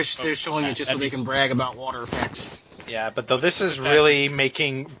seems like they're showing it just so they can brag about water effects. Yeah, but though this is really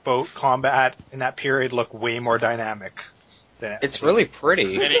making boat combat in that period look way more dynamic. Than It's really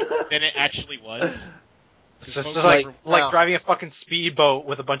pretty. Than it actually was. It's just Boats like are- driving a fucking speedboat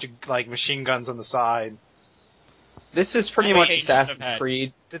with a bunch of like machine guns on the side. This is pretty I much hate Assassin's that.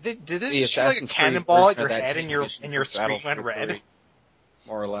 Creed. Did this The shoot like a Assassin's Creed cannonball at version your of that head and your TV screen went Battlefield red? 3,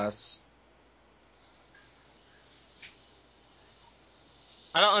 more or less.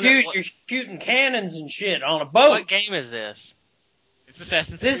 I don't Dude, understand. you're shooting cannons and shit on a boat! What game is this? It's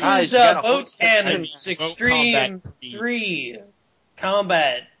Assassin's This Creed. Guys, is you gotta Boat hope this Cannons isn't Boat Extreme Combat 3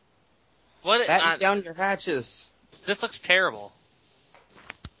 Combat. What? Batten down your hatches. This looks terrible.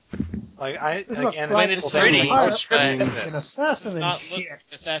 Like I This is a again, flight it's sim pretty, pirate but- and Does assassin and not look shit.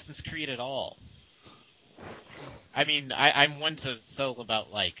 Assassin's Creed at all. I mean, I'm one to sell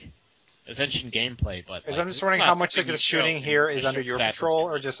about like Ascension gameplay, but Because like, I'm just it's wondering not how much something of the you show shooting in here a is under your Assassin's control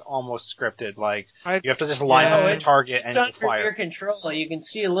Creed. or just almost scripted. Like I- you have to just line Yeah, up the it- target and It's you under fire. your control. You can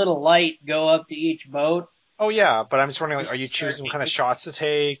see a little light go up to each boat. Oh yeah, but I'm just wondering, like, are you choosing what kind of shots to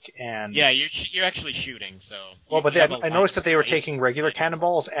take? And Yeah, you're actually shooting, so. well, but you have a I line noticed that they were of sight. taking regular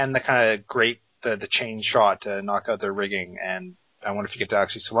cannonballs and the kind of the chain shot to knock out their rigging. And I wonder if you get to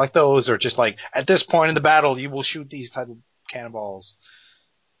actually select those, or just like at this point in the battle, you will shoot these type of cannonballs.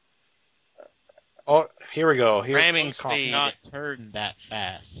 Oh, here we go. Here's Ramming some speed. Not turn that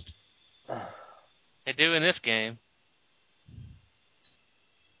fast. They do in this game.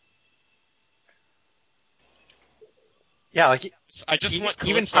 Yeah, like I just even, want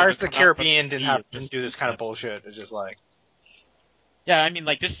even Calypso Pirates to of the come out from Caribbean sea didn't at do this kind of step. bullshit. It's just like Yeah, I mean,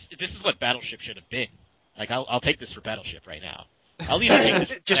 like this is what Battleship should have been. Like, I'll take this for Battleship right now. I'll even take this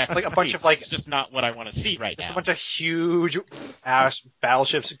for just Assassin's like a bunch Creed. of like It's just not what I want to see right just now. a bunch of huge ass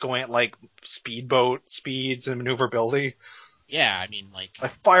battleships going at like speedboat speeds and maneuverability. Yeah, I mean, like.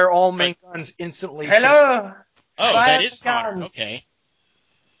 Like fire all main guns instantly. Hello! Oh, Fire that is Connor. guns. Okay.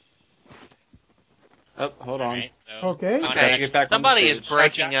 Oh, hold on. Alright, so. Okay. I have to get back on the Somebody stage. is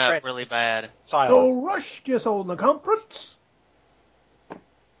breaking up really bad. Silence. No rush, just on the conference.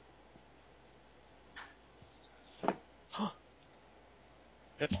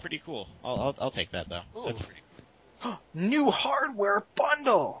 That's pretty cool. I'll take that though. Ooh. That's pretty cool. New hardware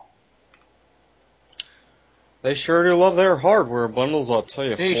bundle. They sure do love their hardware bundles, I'll tell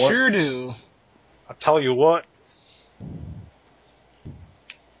you They what. sure do. I'll tell you what.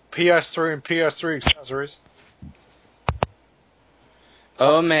 PS3 and PS3 accessories.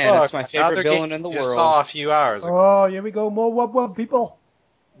 Oh man, it's my Look, favorite another villain game in the you world. saw a few hours ago. Oh, here we go. More wub people.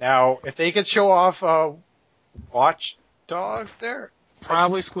 Now, if they could show off Watchdog there,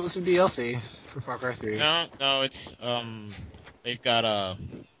 Probably exclusive DLC for Far Cry 3. No, it's they've got Oh,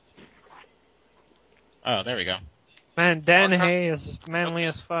 there we go. Man, Dan Hay is manly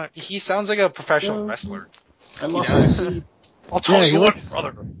as fuck. he sounds like a professional wrestler. I lost He my does. feed. I'll tell you he what, looks-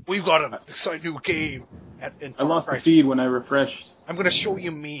 brother. We've got an exciting new game. In I Far lost Cry. the feed when I refreshed. I'm going to show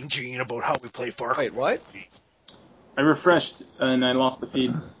you Mean Gene about how we play Far Cry. Wait, what? I refreshed and I lost the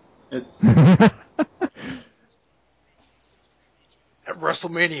feed. It's At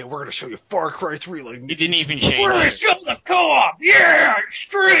WrestleMania, we're going to show you Far Cry 3 like He didn't even change We're gonna it. show the co-op. Yeah,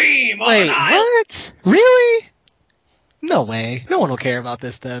 extreme. Wait, on an what? Really? No way. No one will care about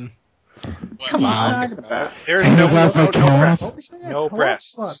this then. Come on. talking about. There's Hey, no guys, no like co-op? breasts. No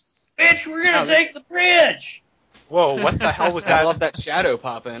breasts. Bitch, we're gonna take the bridge. Whoa, what the hell was I that? love that shadow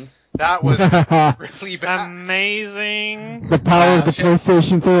pop in. That was really bad. Amazing. The power of the shit.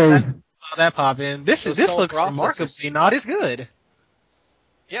 PlayStation 3. Saw that pop in. This Those looks processors. remarkably not as good.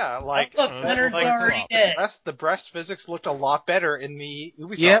 Yeah, like, Look, Leonard's like already dead. the breast physics looked a lot better in the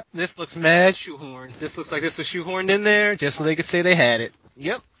Ubisoft. Yep, this looks mad shoehorned. This looks like this was shoehorned in there just so they could say they had it.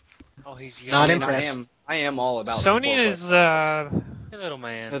 Yep. Oh, he's young. Not I mean, impressed. I am all about Sony support, is Hey, little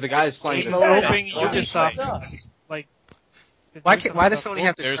man. but the guys playing he's this. hoping Yeah. Ubisoft like. Why does Sony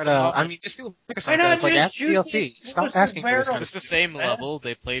have to There's try the to? problem. I mean, just do what Why Microsoft not does. Like, just ask for shoot DLC. the Stop Microsoft asking for this kind of It's the stuff. same man. level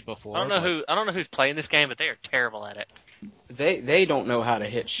they played before. I don't know who's playing this game, but they are terrible at it. They don't know how to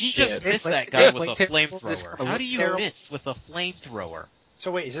hit You shit. just missed They that play- guy they with a play terrible, this flamethrower. kinda How do looks you terrible. miss with a flamethrower?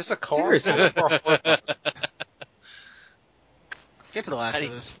 So wait, is this a co-op Seriously. or a horror? Get to the last How do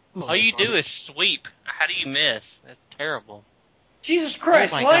of you- this. All you do is sweep. How do you miss? That's terrible. Jesus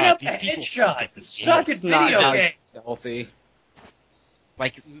Christ, Oh my line God, up these a people headshot. suck at this Suck game. at It's not video how games. stealthy.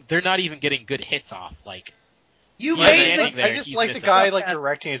 Like, they're not even getting good hits off. Like, You Yeah, I man. just, made standing like, there, I just he's like the missing. guy like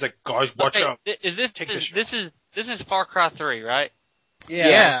directing. He's like, guys, watch Okay, out. is this Take this this is Far Cry 3, right?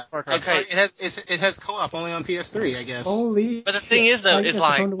 Yeah. Okay. It has co-op only on PS3, I guess. Holy But the shit. thing is, though, I is guess I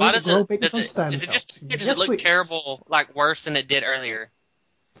like, found a way why to does grow it, bacon does from it, is it stand just, does Yes, it look please. terrible, like worse than it did earlier?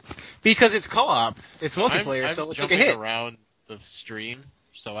 Because it's co-op. It's multiplayer, I'm so it's like a jumping hit. around the stream,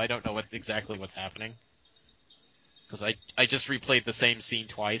 so I don't know exactly what's happening. Because I just replayed the same scene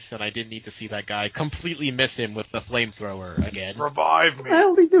twice, and I didn't need to see that guy completely miss him with the flamethrower again. Revive What me. the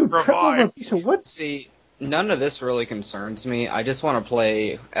hell did he do? Trip Revive. over a piece of wood? See, none of this really concerns me. I just want to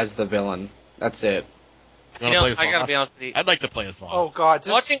play as the villain. That's it. You wanna You know, play as I gotta Voss? be honest with you. I'd like to play as Voss. Oh god,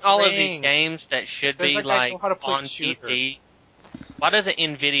 just Watching all of these swing. games that should Does be that guy know like how to play on shooter? PC, why doesn't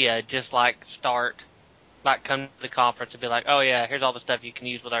Nvidia just like start, like come to the conference and be like, oh yeah, here's all the stuff you can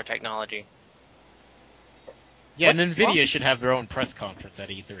use with our technology. Yeah, What? and Nvidia should have their own press conference at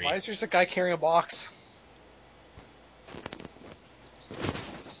E3. Why is there just a guy carrying a box?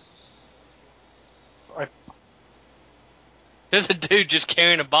 There's a dude just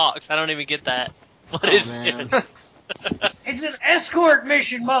carrying a box. I don't even get that. What Oh, is man. this? It's an escort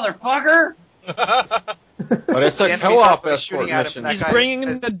mission, motherfucker. But it's a Yeah, co-op he's escort shooting at him, mission. that He's guy bringing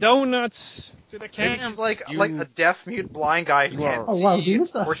is- the donuts to the camp. He's like You- like a deaf mute blind guy who You are- can't Oh, wow, see he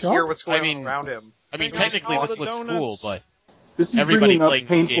missed that or shot. hear what's going I mean- on around him. I mean, Bring us technically all this the looks donuts. cool, but This is Everybody bringing up playing these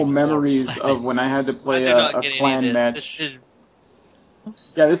painful games memories more. of when I had to I play did not a get clan any of match. this. This is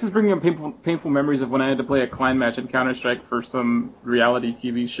Yeah, this is bringing up painful memories of when I had to play a clan match in Counter-Strike for some reality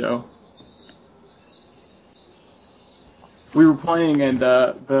TV show. We were playing, and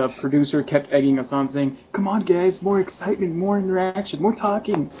the producer kept egging us on, saying, "Come on, guys, more excitement, more interaction, more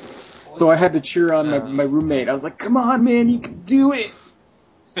talking." So I had to cheer on my roommate. I was like, "Come on, man, you can do it!"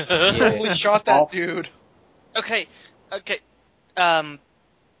 Holy shot that dude. Okay.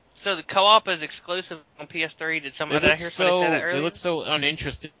 So the co-op is exclusive on PS3. Did they I hear somebody say that earlier? look so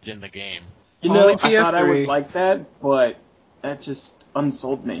uninterested in the game. You know, Only I thought I PS3. would like that, but that just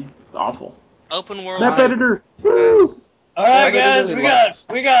unsold me. It's awful. Open world. Map editor, woo! All right, I guys, really we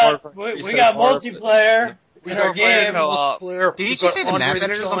like got You we said got Marv- multiplayer We in got our game. co-op. multiplayer. Did you We've just got say the map Andre the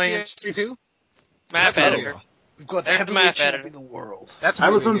editors on Giant. PS3 too? Map That's a big editor. deal. We've got the There's the heavyweight map champion editor. of the world. That's a I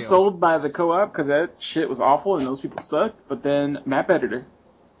really was big deal. unsold by the co-op because that shit was awful and those people sucked. But then map editor.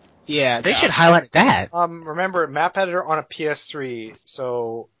 Yeah, they should highlight that. Remember map editor on a PS3.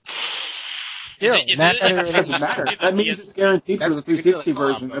 So Still, Is that, It doesn't matter. That means it's guaranteed for That's the a good deal 360 of co-op,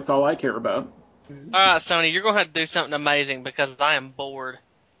 version. though. That's all I care about. Alright, Sony, you're gonna have to do something amazing because I am bored.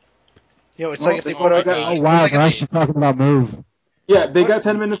 You know, it's Well, like if they oh put my out. God. Oh It's wow, like they're if actually talking about Move. Yeah, they got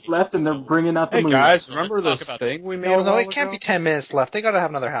 10 minutes left, and they're bringing out the Hey movie. guys, So remember let's this talk about thing we made no, a while it can't ago? be 10 minutes left. They gotta have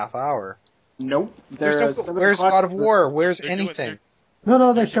another half hour. Nope. There's They're, no, 7 where's o'clock. God of War? Where's They're doing- anything?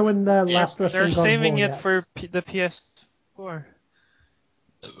 No, they're showing the last They're Russian God of saving War it yet. for the PS4.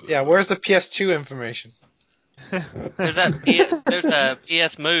 Yeah, where's the PS2 information? There's a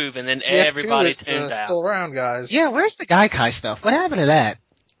PS Move, and then PS2 everybody is tunes out. still around, guys. Yeah, where's the Gaikai stuff? What happened to that?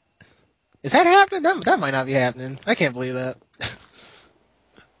 Is that happening? That might not be happening. I can't believe that.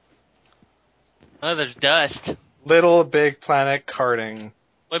 Oh, there's Dust. Little Big Planet karting.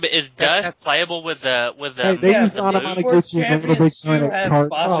 Wait, but is That's- Dust playable with the Hey, they Yeah, use the automatic Sports glitches and Little Big Champions 2 Planet have kart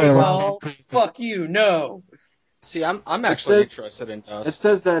basketball. trailers. Fuck you, no. See, I'm actually says- interested in It Dust.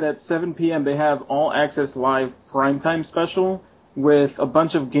 says that at 7 p.m. they have All Access Live Primetime Special with a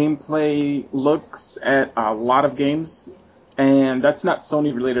bunch of gameplay looks at a lot of games, and that's not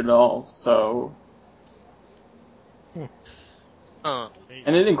Sony related at all. So,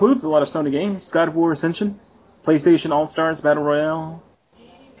 and it includes a lot of Sony games: God of War Ascension, PlayStation All Stars Battle Royale.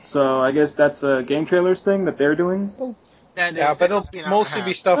 So I guess that's a game trailers thing that they're doing. Yeah, but it'll mostly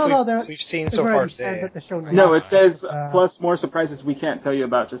be stuff we've seen so far today. No, it says plus more surprises we can't tell you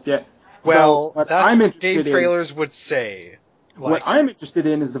about just yet. Well, Though, what that's I'm what interested game in- trailers would say. What I'm interested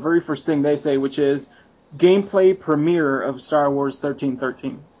in is the very first thing they say, which is gameplay premiere of Star Wars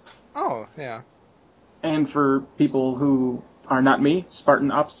 1313. Oh, yeah. And for people who are not me, Spartan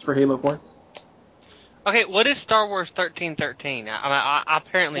Ops for Halo 4. Okay, what is Star Wars 1313? I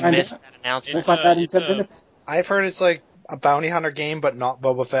apparently Find missed out. that announcement. We'll find out in 10 minutes. I've heard it's like a bounty hunter game, but not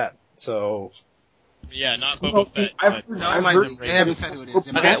Boba Fett. So. Yeah, not Boba Fett. I've but- heard they haven't said who it is.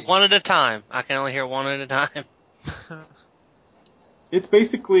 Okay, one at a time. I can only hear one at a time. It's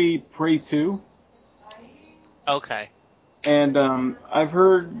basically Prey 2, Okay. and I've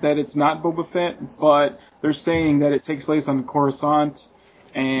heard that it's not Boba Fett, but they're saying that it takes place on Coruscant,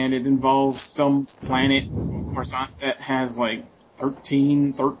 and it involves some planet, Coruscant, that has like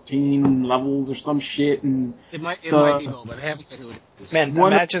 13 levels or some shit, and It might be Boba. They haven't said who it is. Man,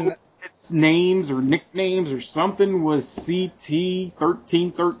 one imagine. of its names or nicknames or something was CT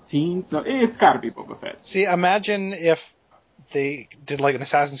 1313, so it's got to be Boba Fett. See, imagine if they did like an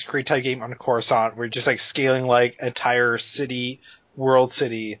Assassin's Creed type game on Coruscant, where you're just like scaling like entire city, world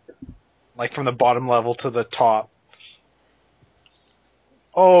city, like from the bottom level to the top.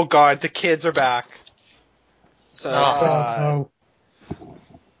 Oh god, the kids are back. So, Oh.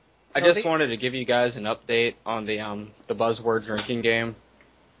 I just wanted to give you guys an update on the Buzzword drinking game.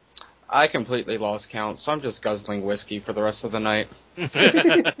 I completely lost count, so I'm just guzzling whiskey for the rest of the night.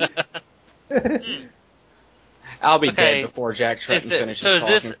 I'll be dead before Jack Tretton finishes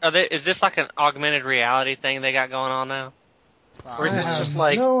talking. Is this like an augmented reality thing they got going on now? Or is this just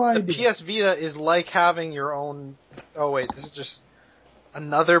like the PS Vita is like having your own? Oh wait, this is just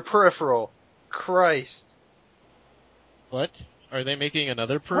another peripheral. Christ. What? Are they making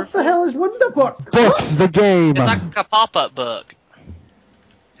another What peripheral? the hell is Wonderbook? Books, the game. It's like a pop-up book.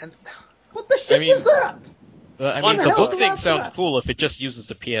 And What the shit is that? I mean, Wonder the Book. book thing sounds cool if it just uses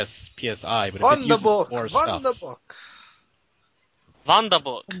the PSI, but if it uses Wonderbook, more stuff. Wonderbook.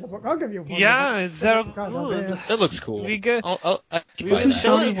 Wonderbook. I'll give you one. Yeah, it's very good. That looks cool. We get I can buy Doesn't that.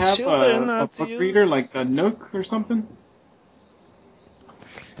 Sony have children a not to book use. reader like the Nook or something?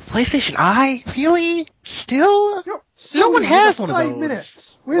 PlayStation Eye? Really? Still? Yo, No one Sony, has you one got of 5 those.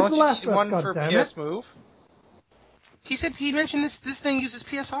 minutes. Where's the last one one, for goddammit? PS Move? He mentioned this thing uses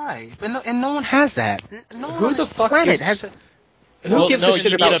PSI, but no one has that. No one Who on the this fuck planet gives- has a. Who gives a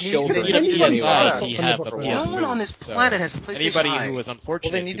shit about You children? need a Anybody PSI buy to it. have a PS No one on this planet has a PlayStation Anybody Eye. who is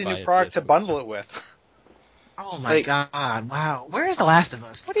unfortunate Well, they need to a buy new product to PS4. bundle it with. Oh my god! Wow, where is The Last of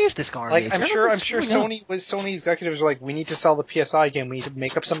Us? What is this garbage? Like I'm sure Everyone's screwing up. Sony executives were like, we need to sell the PSI game. We need to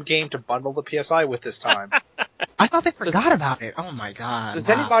make up some game to bundle the PSI with this time. I thought they forgot about it. Oh my god! Does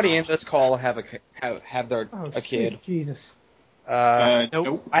wow. anybody in this call have a kid? Jesus.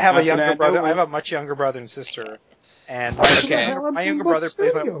 Nope. I have a Not younger that I brother. know I have of. a much younger brother and sister, and Okay. my younger brother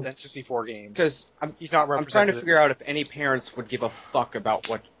plays my N64 games. Because He's not I'm trying to represented. figure out if any parents would give a fuck about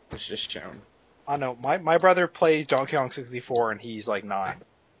what was just shown. I know my brother plays Donkey Kong 64, and he's like 9.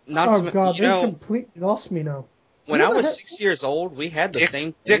 Not Oh to, god, you they know, completely lost me now. when Who I the was heck- 6 years old, we had the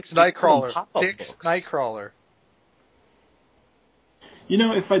same Dick's thing. Nightcrawler. Pop-up Dick's books. Nightcrawler. You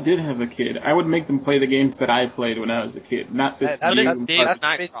know, if I did have a kid, I would make them play the games that I played when I was a kid, not this new. Dick's That's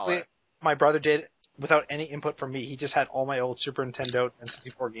Nightcrawler? basically my brother did without any input from me. He just had all my old Super Nintendo and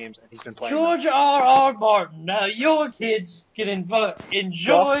 64 games, and he's been playing. George R. Martin, now your kids can enjoy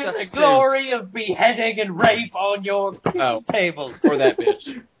Dr. the glory Seuss. of beheading and rape on your kitchen table. Or that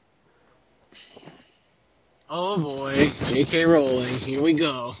bitch. Oh boy, J.K. Rowling, here we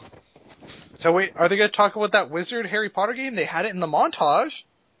go. So wait, are they going to talk about that Wizard Harry Potter game? They had it in the montage.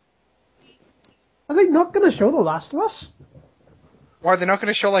 Are they not going to show The Last of Us? Or are they not going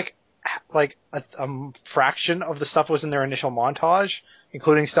to show like a fraction of the stuff was in their initial montage,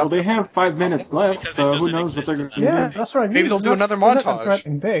 including stuff? Well, they have 5 minutes left, Because so it who doesn't knows what they're going exist to Yeah, do. that's what I mean. Maybe they'll do Not- another they're not montage.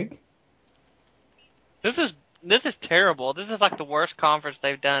 threatening big. This is terrible. This is like the worst conference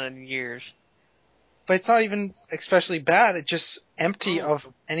they've done in years. But it's not even especially bad. It's just empty of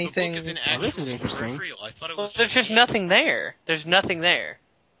anything. The book is in Oh, this actual is interesting. peripheral. I thought it Well, was there's just nothing there. There's nothing there.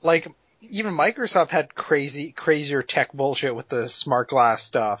 Like even Microsoft had crazier tech bullshit with the smart glass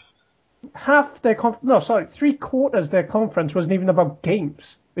stuff. Half their 3/4 their conference wasn't even about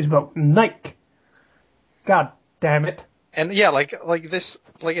games. It was about Nike. God damn it. And yeah, like this,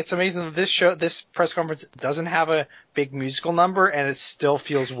 like it's amazing that this press conference doesn't have a big musical number, and it still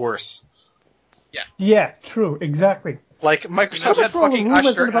feels worse. Yeah, true, exactly. Like Microsoft How had much wrong fucking rumors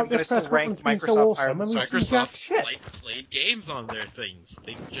Usher, and about I'm going to this still press rank conference being so Microsoft higher awesome? than I mean, Sony. jack Microsoft shit. played games on their things.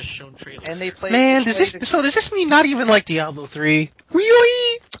 They've just shown trailers. And they played. Man, they does played- this mean not even like Diablo 3?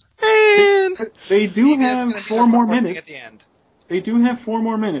 Really? Man! They do maybe that's have gonna be 4 their more thing minutes. At the end. They do have 4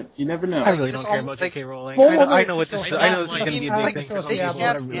 more minutes. You never know. I really This don't care almost- about J.K. Rowling. Four I know more what this is. minutes. I know this is Like, going to be a like, big thing for some they people. but I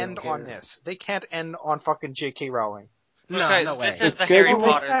can't really end don't on care. this. They can't end on fucking J.K. Rowling. No, Okay, no way. This is The the Harry schedule-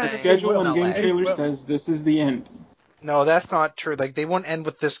 Potter the The thing. schedule and No game way. trailer says this is the end. No, that's not true. Like they won't end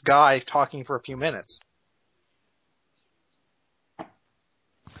with this guy talking for a few minutes.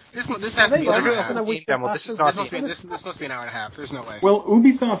 This has to be an They're hour and a not half. gonna waste Demo. their This is last not two the This must be an hour and a half. There's no way. Well,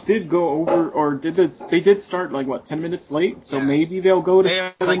 Ubisoft did go over, or they did start like what 10 minutes late, so Yeah. maybe they'll go to They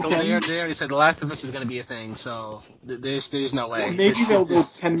 7:10. already said The Last of Us is going to be a thing, so there's no way. Maybe they'll go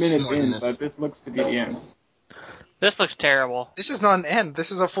This 10 is minutes more than in, this. but this looks to be the end. This looks terrible. This is not an end.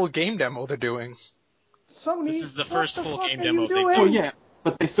 This is a full game demo they're doing. Sony, This is the what first the full fuck game are demo you they've doing? Oh yeah,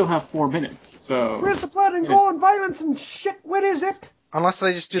 but they still have 4 minutes, so Where's the blood and gore and violence and shit? Where is it? Unless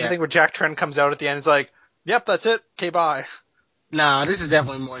they just do the Yeah. thing where Jack Trent comes out at the end and is like, yep, that's it. Okay, bye. Nah, this is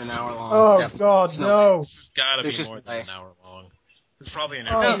definitely more than an hour long. Oh Definitely. God, There's no. This has got to There's be just more no than way. an hour long. It's probably an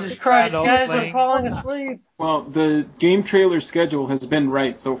Oh, hour. Jesus Christ, Adult guys, I'm playing. falling asleep. well, the game trailer schedule has been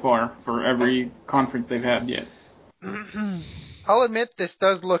right so far for every conference they've had yet. I'll admit this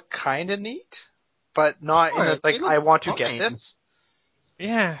does look kind of neat, but not in Sure, a, like it I looks want to fine. get this.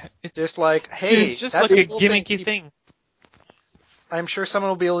 Yeah, it's Just like, hey, just that's like a cool thing. gimmicky thing. I'm sure someone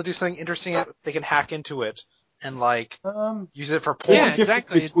will be able to do something interesting. They can hack into it and like use it for There's porn. a difference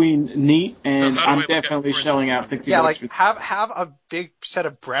between neat and how do we I'm look at definitely porn? shelling out $60 Yeah, like for this. have a big set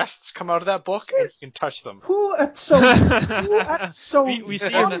of breasts come out of that book and you can touch them. Who at Sony? We see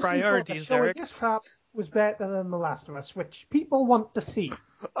your honestly priorities, thought that showing Derek. this crap was better than The Last of Us, which people want to see.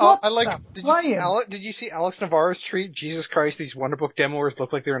 Oh, What I like. the Did you see flying? Alex? Did you see Alex Navarro's tweet? Jesus Christ, these Wonderbook demoers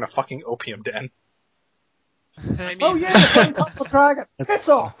look like they're in a fucking opium den. I mean, Oh yeah, they're playing Purple Dragon. Piss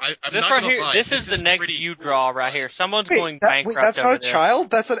off. I'm This not right gonna here, lie. this is the next pretty you cool. draw right here. Someone's going bankrupt that's over not a this. child.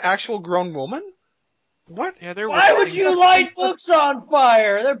 That's an actual grown woman. What? Yeah, they're Why would you light books on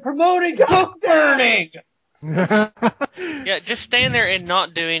fire? They're promoting book burning. Yeah, just stand there and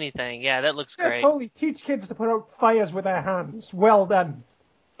not do anything. Yeah, that looks Yeah, great. totally teach kids to put out fires with their hands. Well done.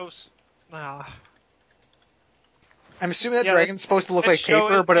 I'm assuming that Yeah, dragon's supposed to look like it's showing-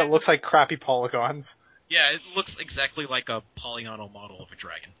 paper, but it looks like crappy polygons. Yeah, it looks exactly like a polygonal model of a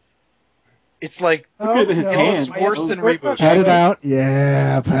dragon. It's like Look at his it hand. looks worse than Reboot. Pat it out.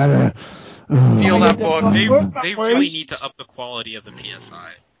 Yeah, pat it. Feel that book. They really need to up the quality of the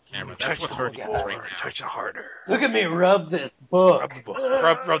PSI camera. That's what's hurting us right now. Touch it harder. Look at me rub this book. Rub the book.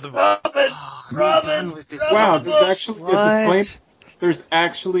 Rub the book. Rub it. I'm Rub done it. with this. Wow, Rub there's it. actually a What? disclaimer. There's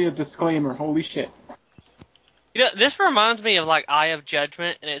actually a disclaimer. Holy shit. You know, this reminds me of like Eye of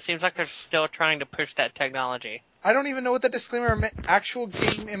Judgment, and it seems like they're still trying to push that technology. I don't even know what the disclaimer meant. Actual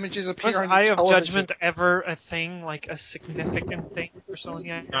game images appear Was on Eye of television. Judgment ever a thing, like a significant thing for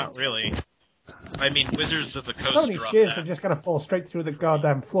Sony? Not really. I mean, Wizards of the Coast Sony dropped shares are that. just gonna fall straight through the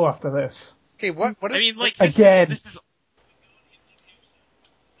goddamn floor after this. Okay, what I is mean, like, Again. This is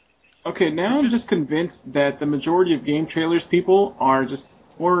Okay, now I'm just convinced that the majority of game trailers people are just,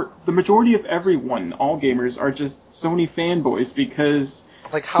 or the majority of everyone, all gamers, are just Sony fanboys because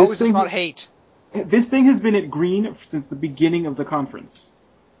like how this is this thing not has- hate? this thing has been at green since the beginning of the conference.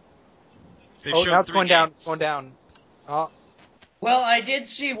 They've Oh, showed now it's 3 going down. games. It's going down. Oh, Well, I did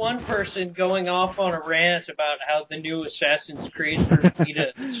see one person going off on a rant about how the new Assassin's Creed for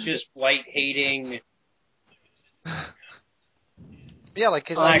Vita is just white-hating. Yeah, like,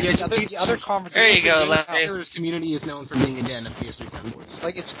 cause the other conferences. There you go, The Larry. community is known for being a den of PS3 fanboys.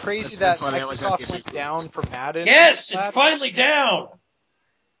 Like, it's crazy That's that why they always have Microsoft went PS3 down for Madden. Yes, it's finally down.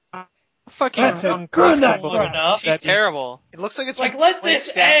 Fucking That's a uncomfortable. good enough. It's terrible. It looks like it's Like, let this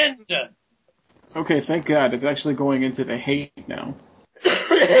end. Okay, thank God. It's actually going into the hate now.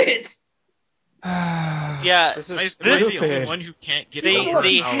 Yeah, This Am is I the only stupid. one who can't get the over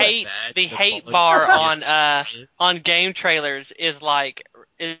how hate bad the hate quality bar of this is? on game trailers is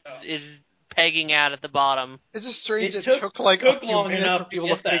pegging out at the bottom. It's just strange. It It took like a took few long minutes enough for to people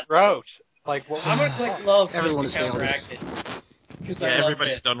get to figure that. out. Like, what was I'm gonna click love Everyone just is to failing counteract this. it. Because Yeah, I love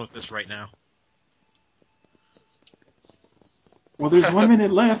everybody's it. done with this right now. Well, there's 1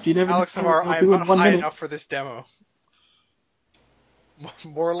 minute left. You never Alex know Navarre, what I'm they'll do not in 1 high minute. enough for this demo.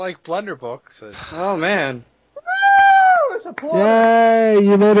 More like Blunderbook says. Oh man. There's a plot. Yay!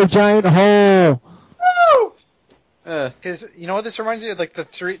 You made a giant hole. Because you know what this reminds me of, like the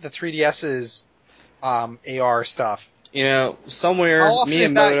 3DS's AR stuff. You know, somewhere How often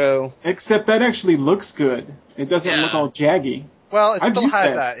is that? Miyamoto. Except that actually looks good. It doesn't Yeah. look all jaggy. Well, it I've still used has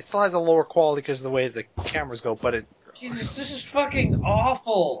that. that. It still has a lower quality because of the way the cameras go, but it Jesus, this is fucking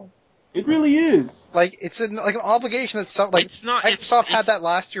awful. It really is. like it's like an obligation that some like It's not. Microsoft had it's, that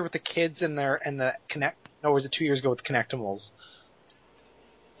last year with the kids in there and the Kinect. No, was it 2 years ago with the Kinectimals?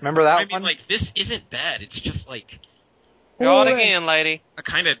 Remember that I mean, one? like, this isn't bad. It's just like Go on again, lady. a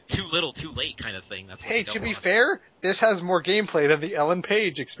kind of too little, too late kind of thing. That's what Hey, they to don't be want. fair, this has more gameplay than the Ellen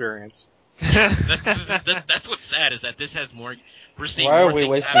Page experience. That's what's sad is that this has more. We're seeing Why are more we things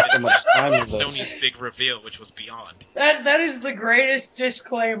wasting happen so much time than on this? Sony's big reveal, which was beyond. That is the greatest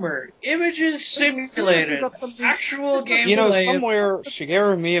disclaimer. Images simulated. got something- Actual gameplay. You know, somewhere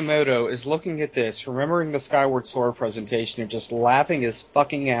Shigeru Miyamoto is looking at this, remembering the Skyward Sword presentation, and just laughing his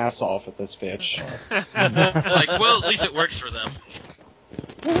fucking ass off at this bitch. Like, well, at least it works for them.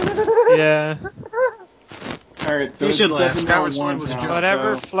 Yeah. Alright, so They it's should laugh. 7:01 Skyward Sword was a now, joke.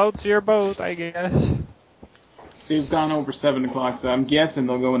 Whatever so floats your boat, I guess. they've gone over 7 o'clock, so I'm guessing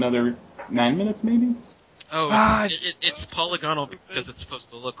they'll go another 9 minutes, maybe? Oh, Ah, it's polygonal because it's supposed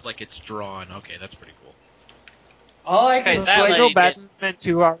to look like it's drawn. Okay, that's pretty cool. All I Okay, can that Lego lady did- Batman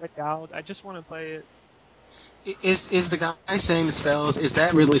 2 already out. I just want to play it. Is the guy saying the spells, is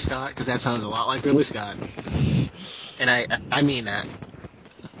that Ridley Scott? Because that sounds a lot like Ridley Scott. And I mean that.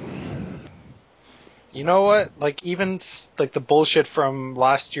 You know what? Like even like the bullshit from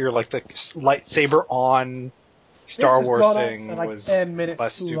last year, like the lightsaber on Star This has Wars gone on thing for like was 10 minutes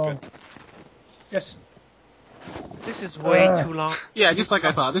less too stupid. long. Just This is way too long. Yeah, just like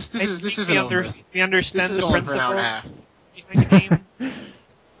I thought. This isn't over. We understand This is the going for an hour and a principle half. behind the game.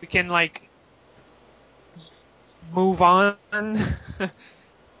 We can like move on.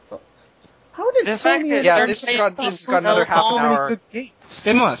 how did The fact Sony? that Yeah, they're this has saying got another half so an many hour. good games?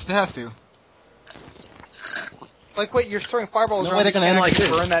 It must. It has to. Like, wait, you're throwing fireballs No around. way they're You gonna can't end like actually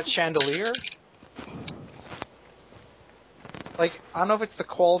this. burn that chandelier. Like, I don't know if it's the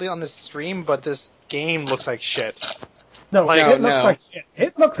quality on this stream, but this game looks like shit. No, Like- it looks No. like shit.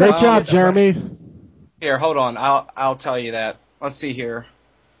 It looks Great like job, shit. Jeremy. Here, hold on. I'll tell you that. Let's see here.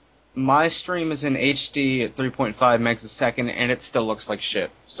 My stream is in HD at 3.5 megs a second, and it still looks like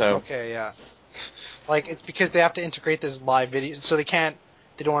shit. So Okay, yeah. Like, it's because they have to integrate this live video, so they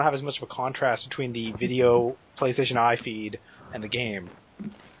don't want to have as much of a contrast between the video PlayStation Eye feed and the game.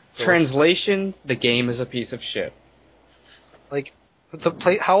 So, translation: the game is a piece of shit. like,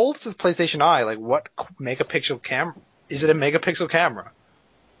 how old is the PlayStation Eye? Like, what megapixel camera? Is it a megapixel camera?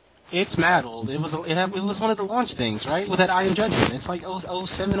 It's mad old. It was one of the launch things, right? With that Eye of Judgment. It's like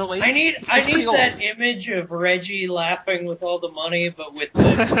 07, 08. I need It's pretty old. that image of Reggie laughing with all the money, but with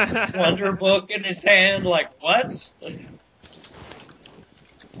the Wonder Book in his hand. Like what?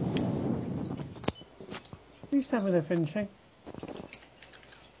 Please tell me they're finishing.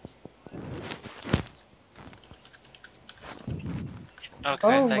 Okay,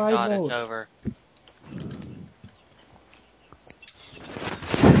 Oh, thank my God lord. it's over.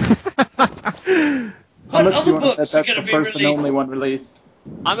 How What much do you other want to bet books that's are the gonna be first and released? only one released?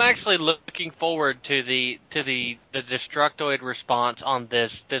 I'm actually looking forward to the Destructoid response on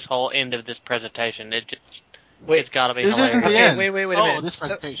this whole end of this presentation. It's got to be This isn't hilarious. the Okay, end. wait a Oh, minute. this The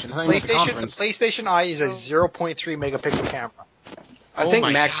presentation. I thought you meant the the conference. PlayStation Eye is a 0.3 megapixel camera. I Oh think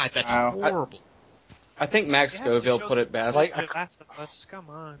my Max. God, that's Wow. horrible. I think Max You have to Scoville show put it best. Like, The Last of Us, come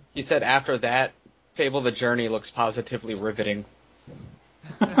on. He said after that, Fable the Journey looks positively riveting.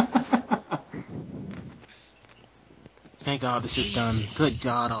 Thank God this is done. Good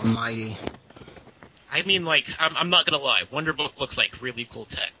God Almighty. I mean, like, I'm not gonna lie, Wonderbook looks like really cool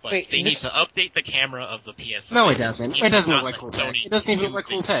tech, but Wait, they need to update the camera of the PSI. No, it doesn't. It doesn't look like cool tech. Sony It doesn't even do look like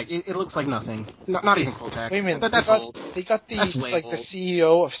cool things. tech. It looks like nothing. Not even cool tech. Wait a minute, That's old. they got That's these, way like, the old.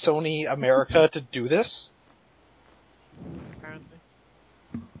 CEO of Sony America to do this? Apparently.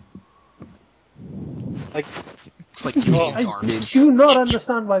 Like, It's like you I garbage. do not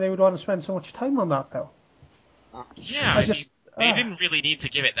understand why they would want to spend so much time on that, though. Yeah, I I just- mean, they didn't really need to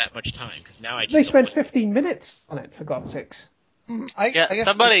give it that much time, because now I just They don't spent like 15 minutes on it, for God's sakes. I guess I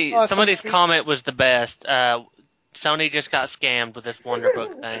saw somebody's some- comment was the best. Sony just got scammed with this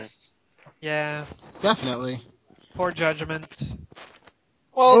Wonderbook thing. Yeah. Definitely. Poor judgment.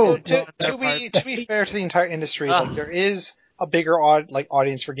 Well, Oh, to be fair to the entire industry, like, there is a bigger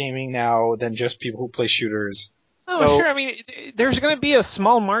audience for gaming now than just people who play shooters. Oh, So- sure. I mean, there's going to be a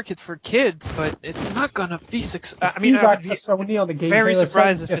small market for kids, but it's not going to be successful. I mean, I would Feedback be for Sony on the game very trailer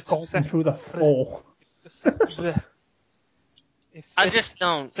surprised site if just it's gotten successful. through the floor. I just don't.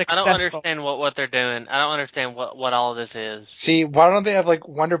 I don't successful. understand what they're doing. I don't understand what all this is. See, why don't they have, like,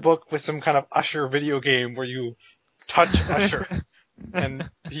 Wonderbook with some kind of Usher video game where you touch Usher and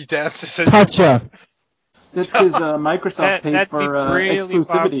he dances and Toucha. That's because Microsoft paid that'd be for really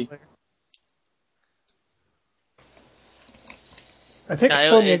exclusivity. popular. I think No,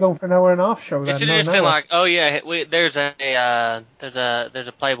 Sony are going for an hour and a half show It then. should No, have just an been hour. like, oh yeah, there's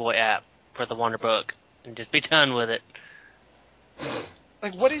a Playboy app for the Wonderbook, and just be done with it.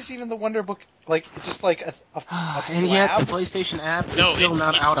 Like, what is even the Wonderbook? Like, it's just like a And yet, the slab? PlayStation app is No, still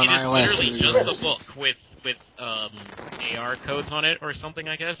not out on it is iOS. literally in the just US. a book with AR codes on it or something,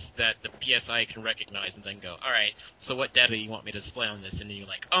 I guess, that the PSI can recognize and then go, alright, so what data do you want me to display on this? And then you're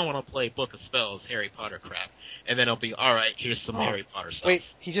like, I want to play Book of Spells, Harry Potter crap. And then it'll be, alright, here's some Harry Potter stuff. Wait,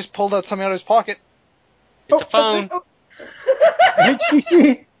 he just pulled out something out of his pocket. It's a phone.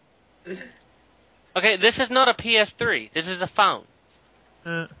 HTC. Okay, this is not a PS3. This is a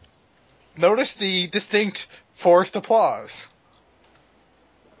phone. Notice the distinct forced applause.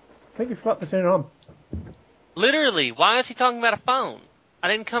 I think you forgot to turn it on. Literally, why is he talking about a phone? I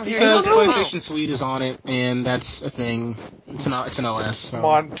didn't come here Because to talk about a PlayStation Suite is on it, and that's a thing. It's an OS. So. Come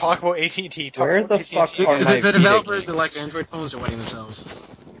on, talk about AT&T. Talk Where about the AT&T. fuck are my The Vita developers that games? like Android phones are wetting themselves.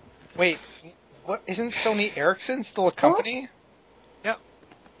 Wait, what? Isn't Sony Ericsson still a company? Yep.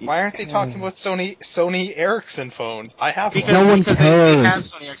 Why aren't they talking about Sony Ericsson phones? I have Because, one. No one because they have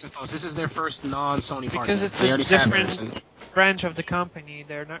cares. Sony Ericsson phones. This is their first non-Sony partner. Because it's they a already have Ericsson. different branch of the company.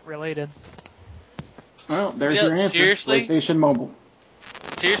 They're not related. Well, there's Yeah, your answer. seriously? PlayStation Mobile.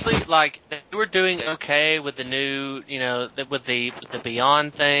 Seriously, like, they were doing okay with the new, with the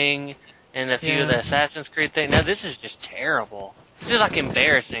Beyond thing, and a few of the Assassin's Creed thing. Now this is just terrible. This is, like,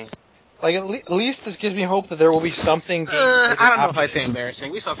 embarrassing. Like, at least this gives me hope that there will be something. I don't know if after I say this.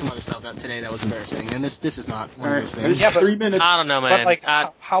 embarrassing. We saw some other stuff out today that was embarrassing, and this is not one of Alright, those there's things. Yeah, but- 3 minutes. I don't know, man. But like,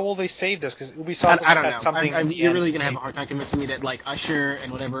 how will they save this? Because Ubisoft I don't had know. something. at the You're end really to gonna have save a hard time convincing me that like Usher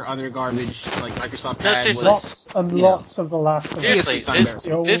and whatever other garbage like Microsoft No, had seriously. was. Lots and Yeah. lots of The Last of Us. Seriously, it's not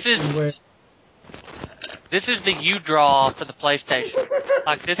embarrassing. This is the U-Draw for the PlayStation.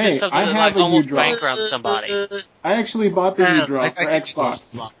 Like, this Hey, is something I that, have like, a almost U-Draw. bankrupt somebody. I actually bought the Yeah, U-Draw I for think it's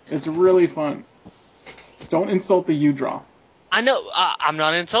Xbox. a lot. It's really fun. Don't insult the U-Draw. I know, I'm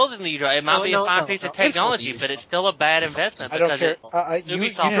not insulting the U-Draw. It might be a fine piece of technology, but it's still a bad investment. I don't because care. Ubisoft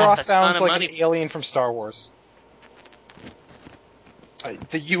U-Draw wants a ton sounds of like money. an alien from Star Wars.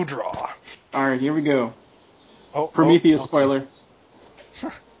 The U-Draw. Alright, here we go. Oh, Prometheus spoiler.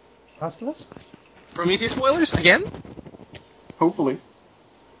 Last of Us? Prometheus spoilers again? Hopefully.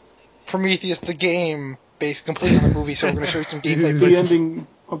 Prometheus the game, based completely on the movie, so we're going to show you some gameplay. The footage. ending.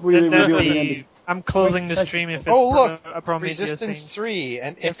 Hopefully they reveal the ending. I'm closing the stream if it's Oh look, a Prometheus Resistance thing. 3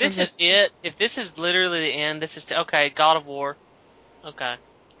 and If this Infamous. is it, if this is literally the end, this is okay. God of War. Okay.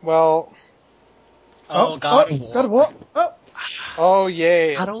 Well, God of War. God of War. oh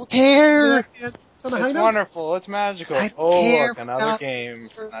yay! I don't care. It's wonderful. It's magical. I don't Oh care look, for another God. game.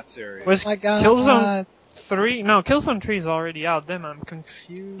 Not serious. Was my God. Killzone 3? No, Killzone 3 is already out. Then I'm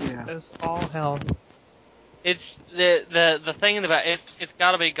confused Yeah. as all hell. It's the thing about it. It's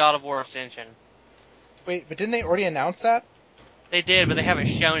got to be God of War Ascension. Wait, but didn't they already announce that? They did, but they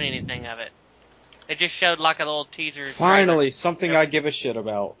haven't shown anything of it. They just showed like a little teaser. Finally, something I give a shit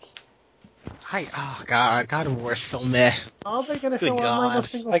about. Oh God, God of War is so meh. Are they going to Good show online or God.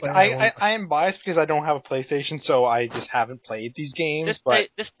 single Like, player? I am biased because I don't have a PlayStation, so I just haven't played these games. This, but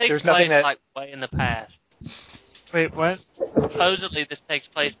this takes there's place nothing that. like way in the past. Wait, what? Supposedly, this takes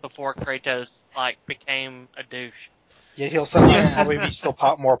place before Kratos like became a douche. Yet he'll somehow Yeah. probably be still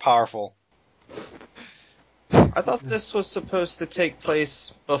more powerful. I thought this was supposed to take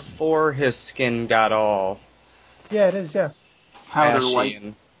place before his skin got all Yeah, it is. Yeah. Powder ashy white.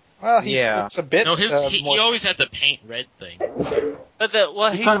 and Well, Yeah. it's a bit. No, he more. always had the paint red thing. But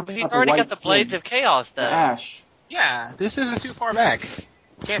He's he's talking about the already white got the Blades skin. of Chaos The though. ash. Yeah, this isn't too far back.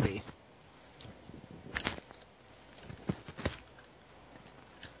 Can't be.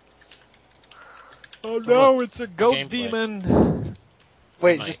 Oh no, it's a goat Gameplay. demon.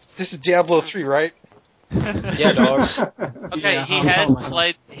 Wait, this is Diablo 3, right? yeah, dog. Okay, Yeah, he I'm has telling the myself.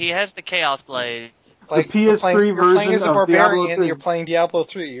 blade. He has the Chaos Blade. Like, The you're PS3 you're playing version as a of barbarian, Diablo 3. you're playing Diablo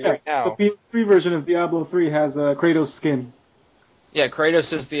 3 right now. The PS3 version of Diablo 3 has Kratos' skin. Yeah,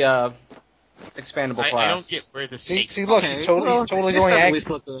 Kratos is the expandable class. I don't get where this takes. See, look, Okay, he's totally this going does at ag- least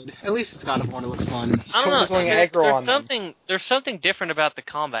look good. At least it's God of War and it looks fun. I don't know. totally going There's aggro on them. there's something different about the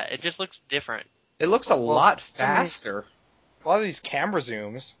combat. It just looks different. It looks a lot some of these- faster. A lot of these camera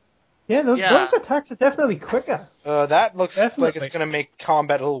zooms. Yeah, those, Yeah. those attacks are definitely quicker. That looks like Definitely. it's going to make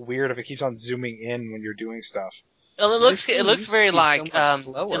combat a little weird if it keeps on zooming in when you're doing stuff. Well, This it game looks used to very be like so much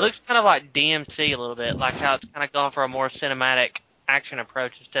slower. it looks kind of like DMC a little bit, like how it's kind of gone for a more cinematic action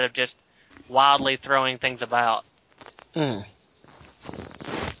approach instead of just wildly throwing things about. Mm.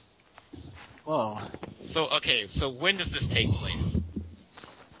 Whoa. So when does this take place?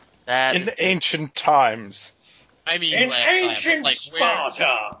 That In ancient times. I mean, In ancient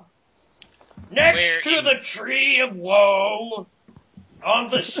Sparta, next to the Tree of Woe,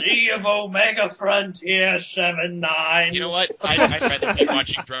 on the Sea of Omega Frontier 7-9. You know what? I'd rather be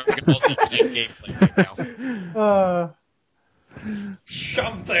watching Dragon Ball Z gameplay right now.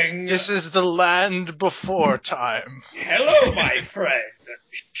 Something. This is the land before time. Hello, my friend.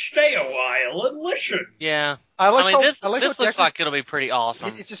 Stay a while and listen. Yeah. I like mean, how this, I like this how looks like it'll be pretty awesome.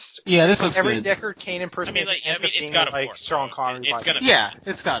 It just Yeah, this looks every good. Deckard Cain impersonator it's being God of like War, Sean so Connery. it's gonna be- Yeah,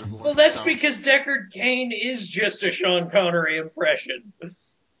 it's God of War. Well, that's so. because Deckard Cain is just a Sean Connery impression.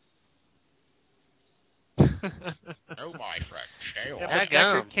 Oh my friend, stay Yeah, on. but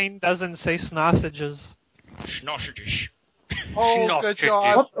Deckard Cain doesn't say sausages. Sausages. Oh, good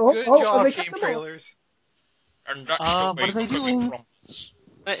job. Good job, game trailers. And that's what the way are they cookie doing? crumbles.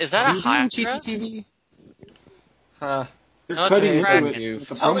 Wait, is that Are a you doing Hydra? GTTV? Huh. They're No, it's cutting a into Kraken. it with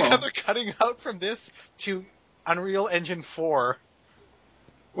the I like how promo. they're cutting out from this to Unreal Engine 4.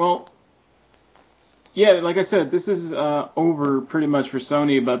 Well, yeah, like I said, this is over pretty much for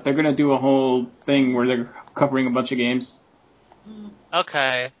Sony, but they're gonna do a whole thing where they're covering a bunch of games.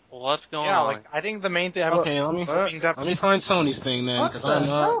 Okay, what's going Yeah, on? like I think the main thing. Okay, let me find Sony's thing then, because I'm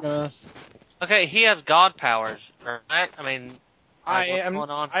not gonna. Okay, he has god powers, right? I mean, I'm going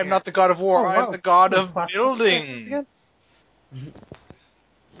on I'm here? not the god of war. Oh, I'm wow. the god Oh, of plastic building. again?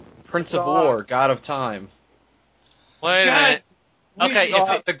 Prince of War, God of Time. Wait a minute. Okay,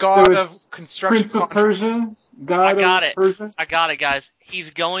 The god So of it's construction. Prince of Persia, God I got of it. Persia. I got it, guys.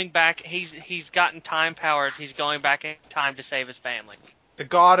 He's going back. He's gotten time powers. He's going back in time to save his family. The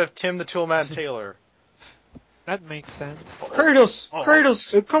god of Tim the Toolman Taylor. That makes sense. Kratos!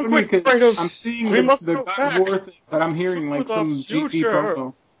 Kratos! It's Come funny quick, 'cause Kratos! I'm seeing We must the go God back of War thing, but I'm hearing like to the some GT future.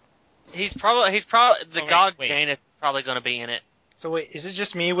 promo. He's probably the wait, god wait. Janeth is probably going to be in it. So wait, is it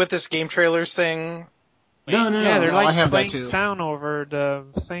just me with this game trailers thing? No, Yeah, they're no, I like have that playing too. sound over the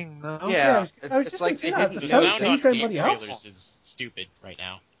thing, no? Yeah, I was it's just like gonna they say that. didn't The The know. sound sound change on for game everybody else. trailers is stupid right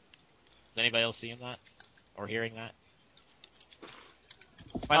now. Is anybody else seeing that? Or hearing that?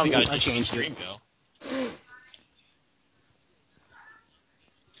 Finally got a I changed stream it. go.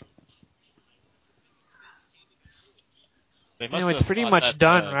 They must Anyway, it's have pretty thought much that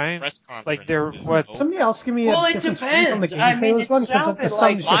done, the right? press Like they're conference is what? over. Somebody else give me Well, a it different stream from the depends. game I mean, trailers it one, because the sounded sound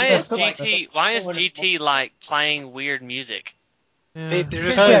like- is Why is just messed up. GT like playing weird music? Yeah. They're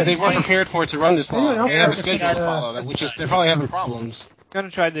just Because they weren't prepared for it to run this long. Anyone else They have a have schedule to a- follow, which is they're probably having problems. Gonna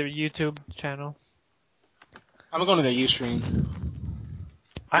try the YouTube channel. I'm going to their Ustream.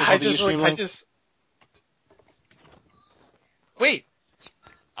 I just wait.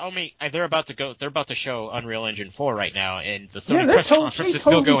 I mean, they're about to show Unreal Engine 4 right now, and the Yeah, Sony they press told- conference they is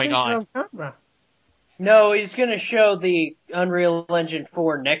still told me going things on. on camera. No, he's going to show the Unreal Engine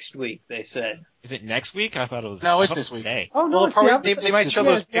 4 next week, they said. Is it next week? I thought it was. No, it's I thought this it was week. today. Oh no, Well, it's probably the they might show yeah,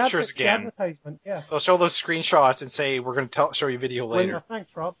 those it's the pictures the again. advertisement, yeah. They'll show those screenshots and say we're going to show you video later. Oh, thanks,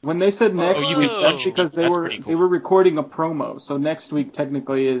 Rob. When they said next you week, could- that's because that's pretty cool. they were recording a promo. So next week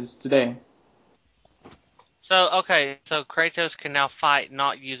technically is today. So Kratos can now fight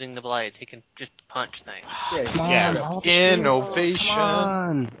not using the blades. He can just punch things. Come on, Yeah. all the stream- Innovation. Come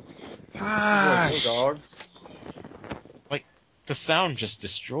on. Gosh. Dog. The sound just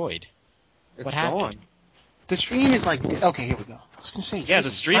destroyed. It's What happened? gone. The stream is like, okay, here we go. I was gonna say, Yeah, the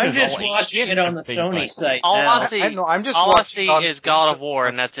Jesus. stream I'm is just all watching HD it on the thing, Sony but- site All now. I see, I know. I'm just all I watching see on is God of War,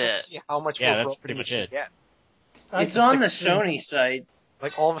 and that's to it. see how much Yeah, more that's broken pretty this much shit it. get. It's on the Like, Sony site.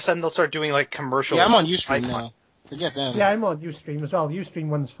 Like all of a sudden they'll start doing like commercials. Yeah, I'm on Ustream now. Forget them. Yeah, I'm on Ustream as well. Ustream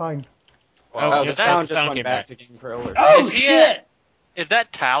one's fine. Oh, yeah, the sound the just sound went came back back. to Game Griller. Oh Is he shit! Is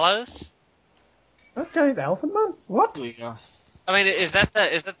that Talos? That guy, the Elephant Man? What? Here we go. I mean, is that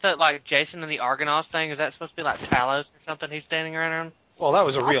the like Jason and the Argonauts thing? Is that supposed to be like Talos or something he's standing around? Well, that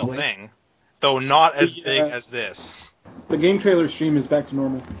was a real Possibly. thing, though not as The, big as this. The game trailer stream is back to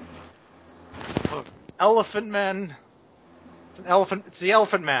normal. Look, Elephant Man. It's an elephant. It's the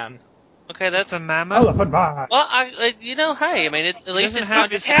Elephant Man. Okay, that's It's a mammoth. Elephant Man. well, hey, I mean, at least doesn't it's have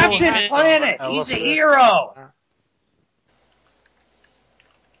not his just full Captain head. Planet! He's a Elephant. hero!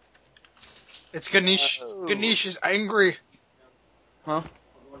 It's Ganesh. Oh. Ganesh is angry. Huh?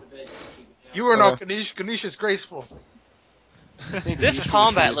 You are not Ganesh. Ganesh is graceful. This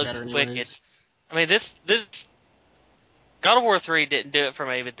combat looks wicked. I mean, this God of War 3 didn't do it for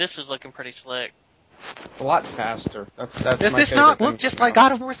me, but this is looking pretty slick. It's a lot faster. That's Does my this favorite not thing look just about like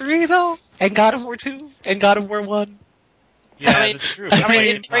God of War 3 though? And God of War 2? And God of War 1? Yeah, I mean, that's true. I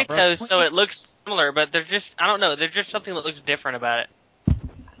mean, it's Not broken. Kratos, so it looks similar, but there's just, I don't know, there's just something that looks different about it.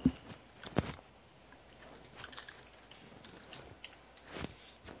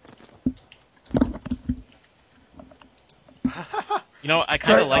 You know, I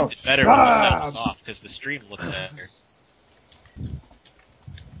kind of liked it better when the sound was off because the stream looked better.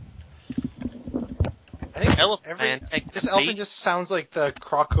 I think Elephant Man takes this the elephant beat. just sounds like the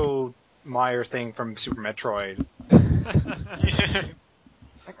Croco Meyer thing from Super Metroid.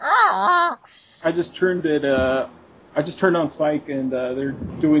 Like, ah! I just turned on Spike, and they're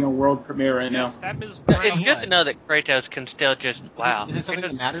doing a world premiere right now. Yes, that is It's Brian. good to know that Kratos can still just, wow. Is it something Kratos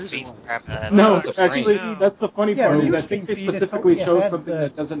that matters or beats what? the crap out of that. No, that's actually, great. that's the funny Yeah, part. the Is I Ustream think they feed is specifically totally chose ahead something the-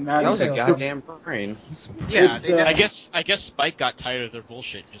 that doesn't matter. That was a Yeah. goddamn brain. Yeah, It's, they did. I guess Spike got tired of their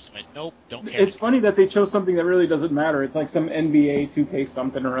bullshit and just went, nope, don't care. It's funny that they chose something that really doesn't matter. It's like some NBA 2K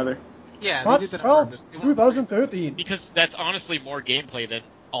something or other. Yeah, What? they did that Well, on purpose. They want- 2013. Because that's honestly more gameplay than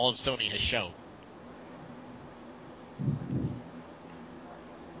all of Sony has shown.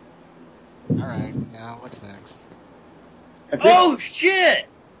 Alright, now what's next? That's it. Oh shit!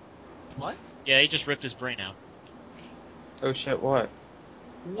 What? Yeah, he just ripped his brain out. Oh shit, what?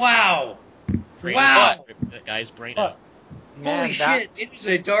 Wow! Brain Wow! Ripped that guy's brain What? out. Man, Holy that, shit, it is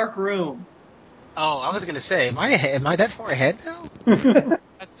a dark room. Oh, I was gonna say, am I that far ahead now?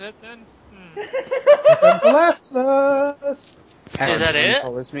 That's it then? Comes The Last of Us. Is that it?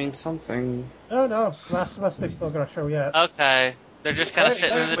 Always means something. Oh no, Last of Us they still got to show yet. Okay. They're just kind of Wait,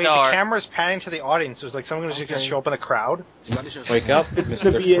 sitting in the wait, dark. the camera's panning to the audience, so it's like someone's just gonna Okay. show up in the crowd. Wake up, It's Mr.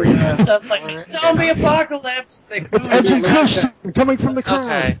 gonna be Freeman. a, Stuff like zombie apocalypse. They It's flew, Edge and Kush coming from the crowd.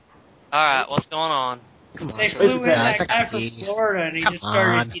 Okay. Alright, what's going on? Come on, they show flew us in the guys, that guy guy from from Florida and he Come just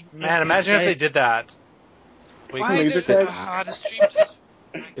started on. eating Man, imagine if they did that. Wait, Why laser did tag? the stream just...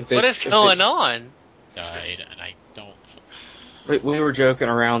 If they- What is if they- going on? Died, and I don't. We were joking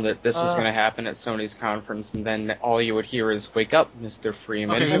around that this was Uh. going to happen at Sony's conference, and then all you would hear is, wake up, Mr.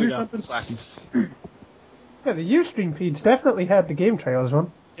 Freeman. Okay, here we Here's go. something- It's Last of Us. Yeah, the Ustream feeds definitely had the game trailers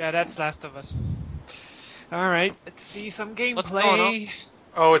one. Yeah, that's Last of Us. Alright, let's see some What's going on? gameplay.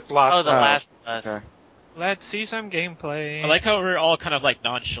 oh, it's Last Oh, the of Us. Last of Us. Okay. Let's see some gameplay. I like how we're all kind of like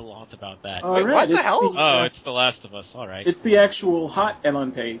nonchalant about that. All Wait, right, what the it's hell? Oh, it's The Last of Us. All right. It's the actual hot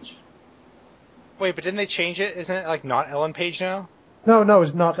Ellen page. Wait, but didn't they change it? Isn't it like not Ellen Page now? No,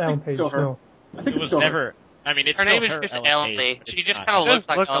 it's not Ellen it's Page. still her. No. I think It it's was still never. I mean, it's Her still name is her just Ellen Ellen Page, Lee. but She it's just not. kind of She looks does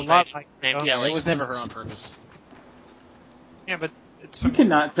like look a Ellen lot Page. like Named Ellen. Yeah, Kelly. it was never her on purpose. Yeah, but it's You from...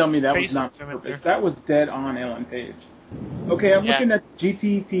 cannot tell me that was Faces not familiar. purpose. That was dead on Ellen Page. Okay, I'm Yeah. looking at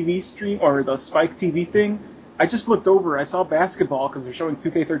GT TV stream or the Spike TV thing. I just looked over. I saw basketball because they're showing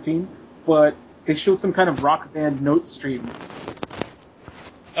 2K13, but they showed some kind of Rock Band note stream.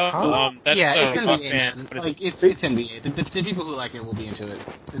 Oh, that's yeah, it's Rock NBA, Band. man. What is Like, it? it's NBA. The people who like it will be into it.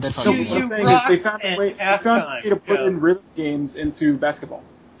 That's all No, you what I'm need. saying is they found a way. They found a halftime way to put show. in rhythm games into basketball.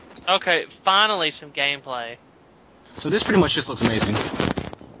 Okay, finally some gameplay. So this pretty much just looks amazing.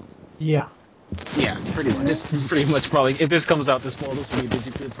 Yeah. Yeah, pretty much. This pretty much probably, if this comes out this fall, this will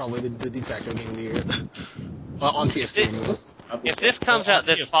be probably the de facto game of the year. Well, on PS3 anyway. If this comes Well, out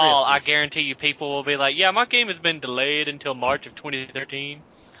this PS3 fall, at I least. guarantee you people will be like, yeah, my game has been delayed until March of 2013.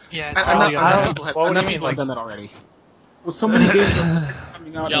 Yeah, it's I know probably on- people have, what do enough you mean, people have like- done that already. Well, so many games are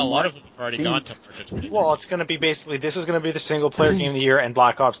coming out. Yeah, a in lot March. of them have already gone to March of 2020. Well, it's gonna be basically, this is gonna be the single player game of the year, and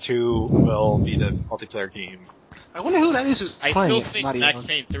Black Ops 2 will be the multiplayer game. I wonder who that is who's I playing still it. think Not Max even.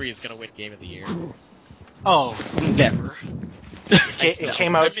 Payne 3 is going to win Game of the Year. Oh, never. It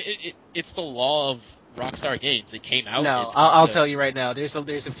came out. I mean, it's the law of Rockstar Games. It came out. No, it's I'll good. tell you right now. There's a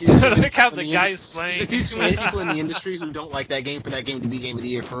few. Too many Look how people in the guy's industry- playing. There's a few too many people in the industry who don't like that game for that game to be Game of the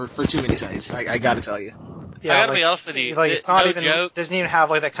Year for too many sites. I gotta tell you. Yeah, I gotta like, be honest with you. Like it's not no even joke. doesn't even have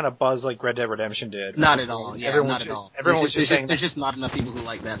like that kind of buzz like Red Dead Redemption did. Not at all. Yeah, everyone not was at just all. everyone was just saying there's just not enough people who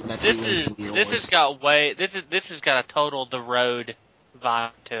like that for that to This be is Game of the Year this awards. has got way this has got a total The Road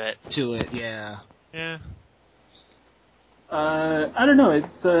vibe to it. To it, yeah. Yeah. I don't know.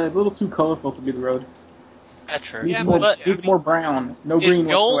 It's a little too colorful to be the road. That's true. Needs Yeah, more. but Needs more brown. No green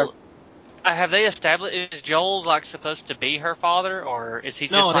Joel, whatsoever. have they established, is Joel like supposed to be her father, or is he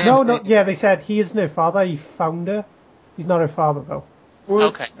just No, like... No, yeah, they said he isn't her father, he found her. He's not her father, though. Well,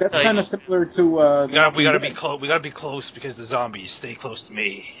 Okay. that's So kind of similar to. we gotta be close. We gotta be close because the zombies stay close to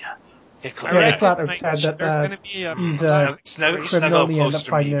me. Get close. Yeah, reckon, they flat out like, said that there's gonna be a- he's snuggle criminal and he close ended up to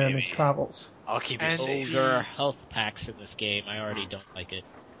finding me, her in his baby. travels. I'll keep you And- safe. There are health packs in this game. I already don't like it.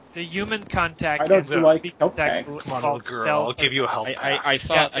 The human contact. I don't and like the health contact packs. Come on, involves little girl. stealth I'll give you a health pack. I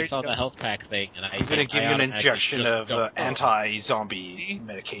saw Yeah, there you the go. health pack thing, and I'm gonna give you an injection of anti-zombie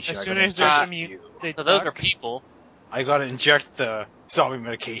medication. As I soon gotta as there's inject some you. So those are people. I gotta inject the zombie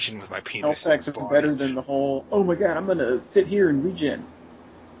medication with my penis. Health packs are better than the whole. Oh my god, I'm gonna sit here and regen.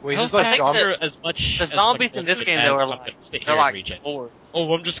 Wait, Health is this like packs zombie? are as much. The as zombies much in this bullshit game, as though, are I'm like, gonna sit they're here like and regen. bored.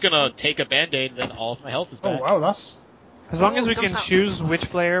 Oh, I'm just gonna take a band-aid, and then all of my health is Oh back. wow, that's As long as we comes can out- choose which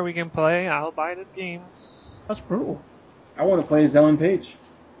player we can play, I'll buy this game. brutal. I want to play as Ellen Page.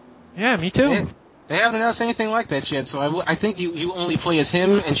 Yeah, me too. Yeah. They haven't announced anything like that yet, so I think you only play as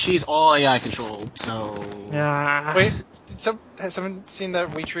him, and she's all AI controlled, so... Yeah. Wait, has someone seen that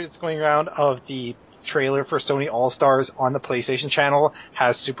retweet that's going around of the trailer for Sony All-Stars on the PlayStation channel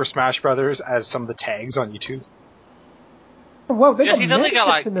has Super Smash Brothers as some of the tags on YouTube? Oh, wow, they Yeah, got he's only got medkits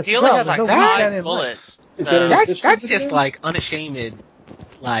like, in this he as only well. has like There's no that- weekend 5 in bullets. Is that an That's official just video? like unashamed,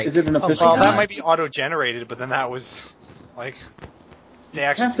 like... Is it an official? Well, God. that might be auto-generated, but then that was, like... They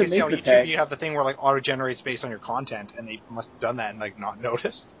actually, have to because, you know, make the YouTube, tags. you have the thing where, like, auto-generates based on your content, and they must have done that and, like, not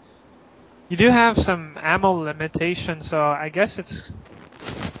noticed. You do have some ammo limitations, so I guess it's...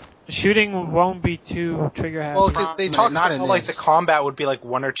 Shooting won't be too trigger happy. Well, because they talk Not about, in like, the this. combat would be, like,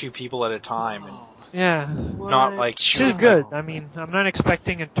 1 or 2 people at a time, and Yeah. not, like, Which shooting. is good. I mean, I'm not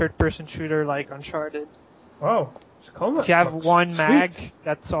expecting a third-person shooter like Uncharted. Wow, it's combat If you have looks one sweet. mag,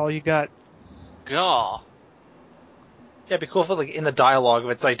 that's all you got. Gaw. Yeah, it'd be cool if, like, in the dialogue,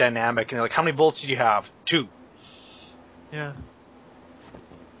 if it's, like, dynamic, and they're like, how many bullets did you have? 2. Yeah.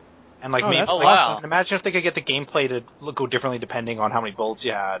 And, like, Oh, maybe, that's like, awesome. and imagine if they could get the gameplay to go differently depending on how many bullets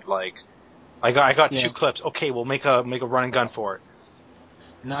you had, like... I got Yeah. 2 clips. Okay, we'll make a run and gun for it.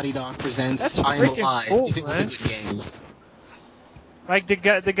 Naughty Dog presents That's I Am freaking Alive, cool, if it was a man. good game. Like the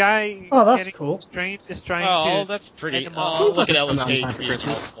guy Oh, that's getting cool. restrained is trying Oh, to that's pretty. light them up. Oh, Please look let at this come Ellen out in Page time for being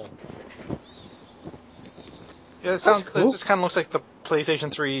Christmas. helpful. Yeah, it sounds. cool. This kind of looks like the PlayStation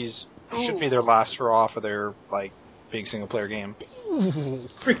 3's should be their last hurrah for their like big single player game.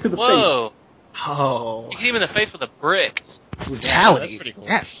 Brick to the Whoa. Oh, You hit him in the face with a brick. brutality. that's pretty cool.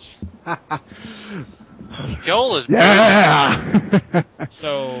 Yes. Joel is Yeah.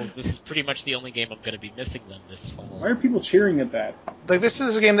 So this is pretty much the only game I'm going to be missing then this fall. Why are people cheering at that? Like this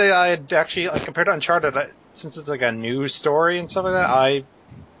is a game that I had actually like, compared to Uncharted, since it's like a new story and stuff like that. I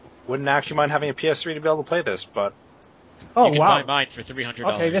wouldn't actually mind having a PS3 to be able to play this, but Oh you can wow. buy mine for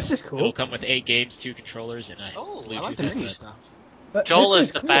 $300. Okay, this is cool. It'll come with 8 games, 2 controllers, and a Oh, Bluetooth I like the menu headset. stuff. But Joel this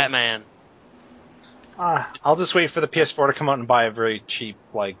is the cool. fat man. I'll just wait for the PS4 to come out and buy a very cheap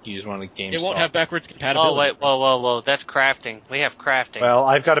like used one at GameStop. It won't have backwards compatibility. Oh wait, whoa! That's crafting. We have crafting. Well,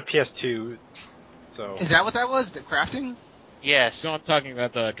 I've got a PS2, so Is that what that was? The crafting? yes. No, I'm talking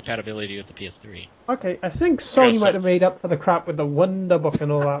about the compatibility with the PS3. Okay, I think Sony so- might have made up for the crap with the Wonder Book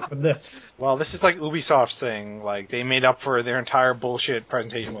and all that with this. well, this is like Ubisoft's thing. Like they made up for their entire bullshit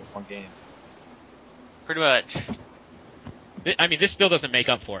presentation with one game. Pretty much. I mean, this still doesn't make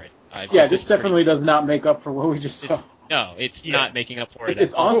up for it. Yeah, this definitely does not make up for what we just saw. No, it's not making up for it.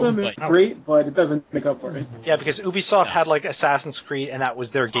 It's at all, awesome, but- it's great, but it doesn't make up for it. Yeah, because Ubisoft had like Assassin's Creed, and that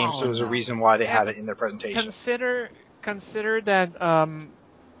was their game, so there was a reason why they had it in their presentation. Consider that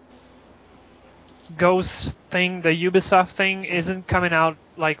Ghost thing, the Ubisoft thing, isn't coming out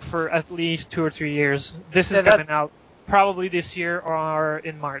like for at least 2 or 3 years. This is Yeah, that- coming out probably this year or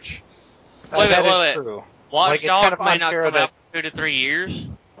in March. That is wait. true. Watch Like, it's Dogs kind of might not unfair come that- out for 2 to 3 years.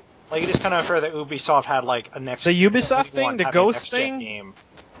 Like it is kind of unfair that Ubisoft had like a next. The Ubisoft thing, one the having a Ghost next-gen thing? game.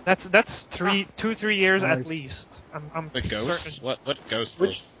 That's 2-3 years at Nice. least. I'm The Ghost? certain. What Ghost?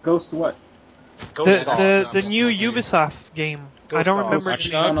 Which Ghost what? Ghost Dogs. The new Ubisoft game. I Ghost don't Dogs. remember. Watch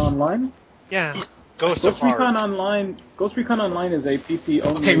the- Dogs? On online? Yeah. Ghost Ghost of Mars. Recon Online is a PC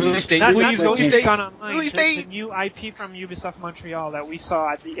only. Okay, release date. Not Please, Ghost release date. Recon Online, Release the date. new IP from Ubisoft Montreal that we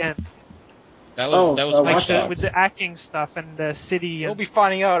saw at the end. That was Like Watch Dogs. with the hacking stuff and the city. You'll And be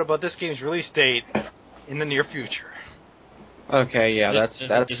finding out about this game's release date in the near future. Okay, yeah, that's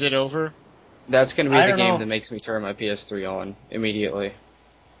Is it over? That's going to be I the don't game know. that makes me turn my PS3 on immediately.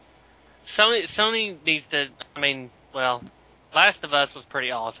 Sony needs to. I mean, well, Last of Us was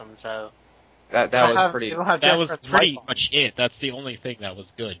pretty awesome. So That They was don't pretty. have That Jack was Prince's pretty mic on. much it. That's the only thing that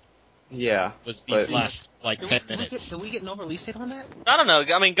was good. Yeah, Was these but last like Do 10 we minutes. do we get no release date on that? I don't know.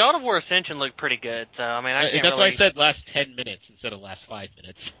 I mean, God of War Ascension looked pretty good. So I mean, I can't That's really. why I said last 10 minutes instead of last 5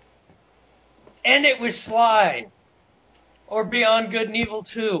 minutes. And it was Sly. Or Beyond Good and Evil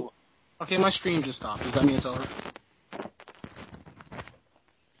 2. Okay, my stream just stopped. Does that mean it's over?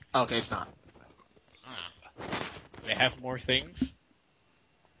 Okay, it's not. They have more things.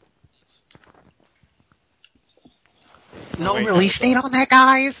 No wait, release date on that,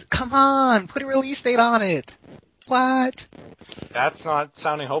 guys? Come on, put a release date on it. What? That's not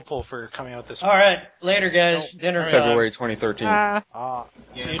sounding hopeful for coming out this Alright, later guys. Dinner time. February 2013. Yeah,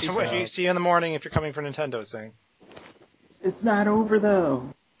 See you in the morning if you're coming for Nintendo's thing. It's not over though.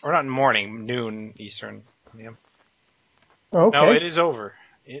 Or not in morning, noon Eastern. Yeah. Okay. No, it is over.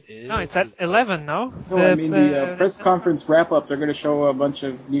 It is. no, it's at 11. No. No, I mean the press conference wrap up. They're going to show a bunch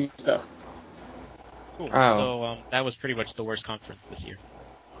of new stuff. Cool. Oh. So that was pretty much the worst conference this year.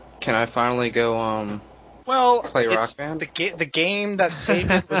 Can I finally go Well, play it's Rock Band? the game that saved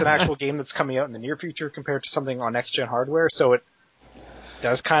it was an actual game that's coming out in the near future compared to something on next gen hardware, so it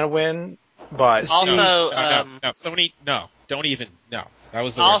does kind of win. But Also, no, Sony, no, don't even, no. That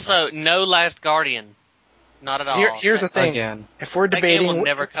was the worst. also, no Last Guardian. Not at all. here's the thing: Again. if we're That game will debating,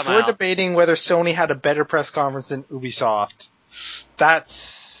 never if come we're out. debating whether Sony had a better press conference than Ubisoft,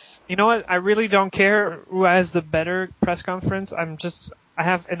 that's You know what? I really don't care who has the better press conference. I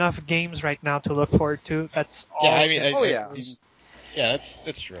have enough games right now to look forward to. That's all. Yeah, I mean, Oh, yeah. yeah,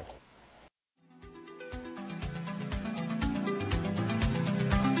 that's true.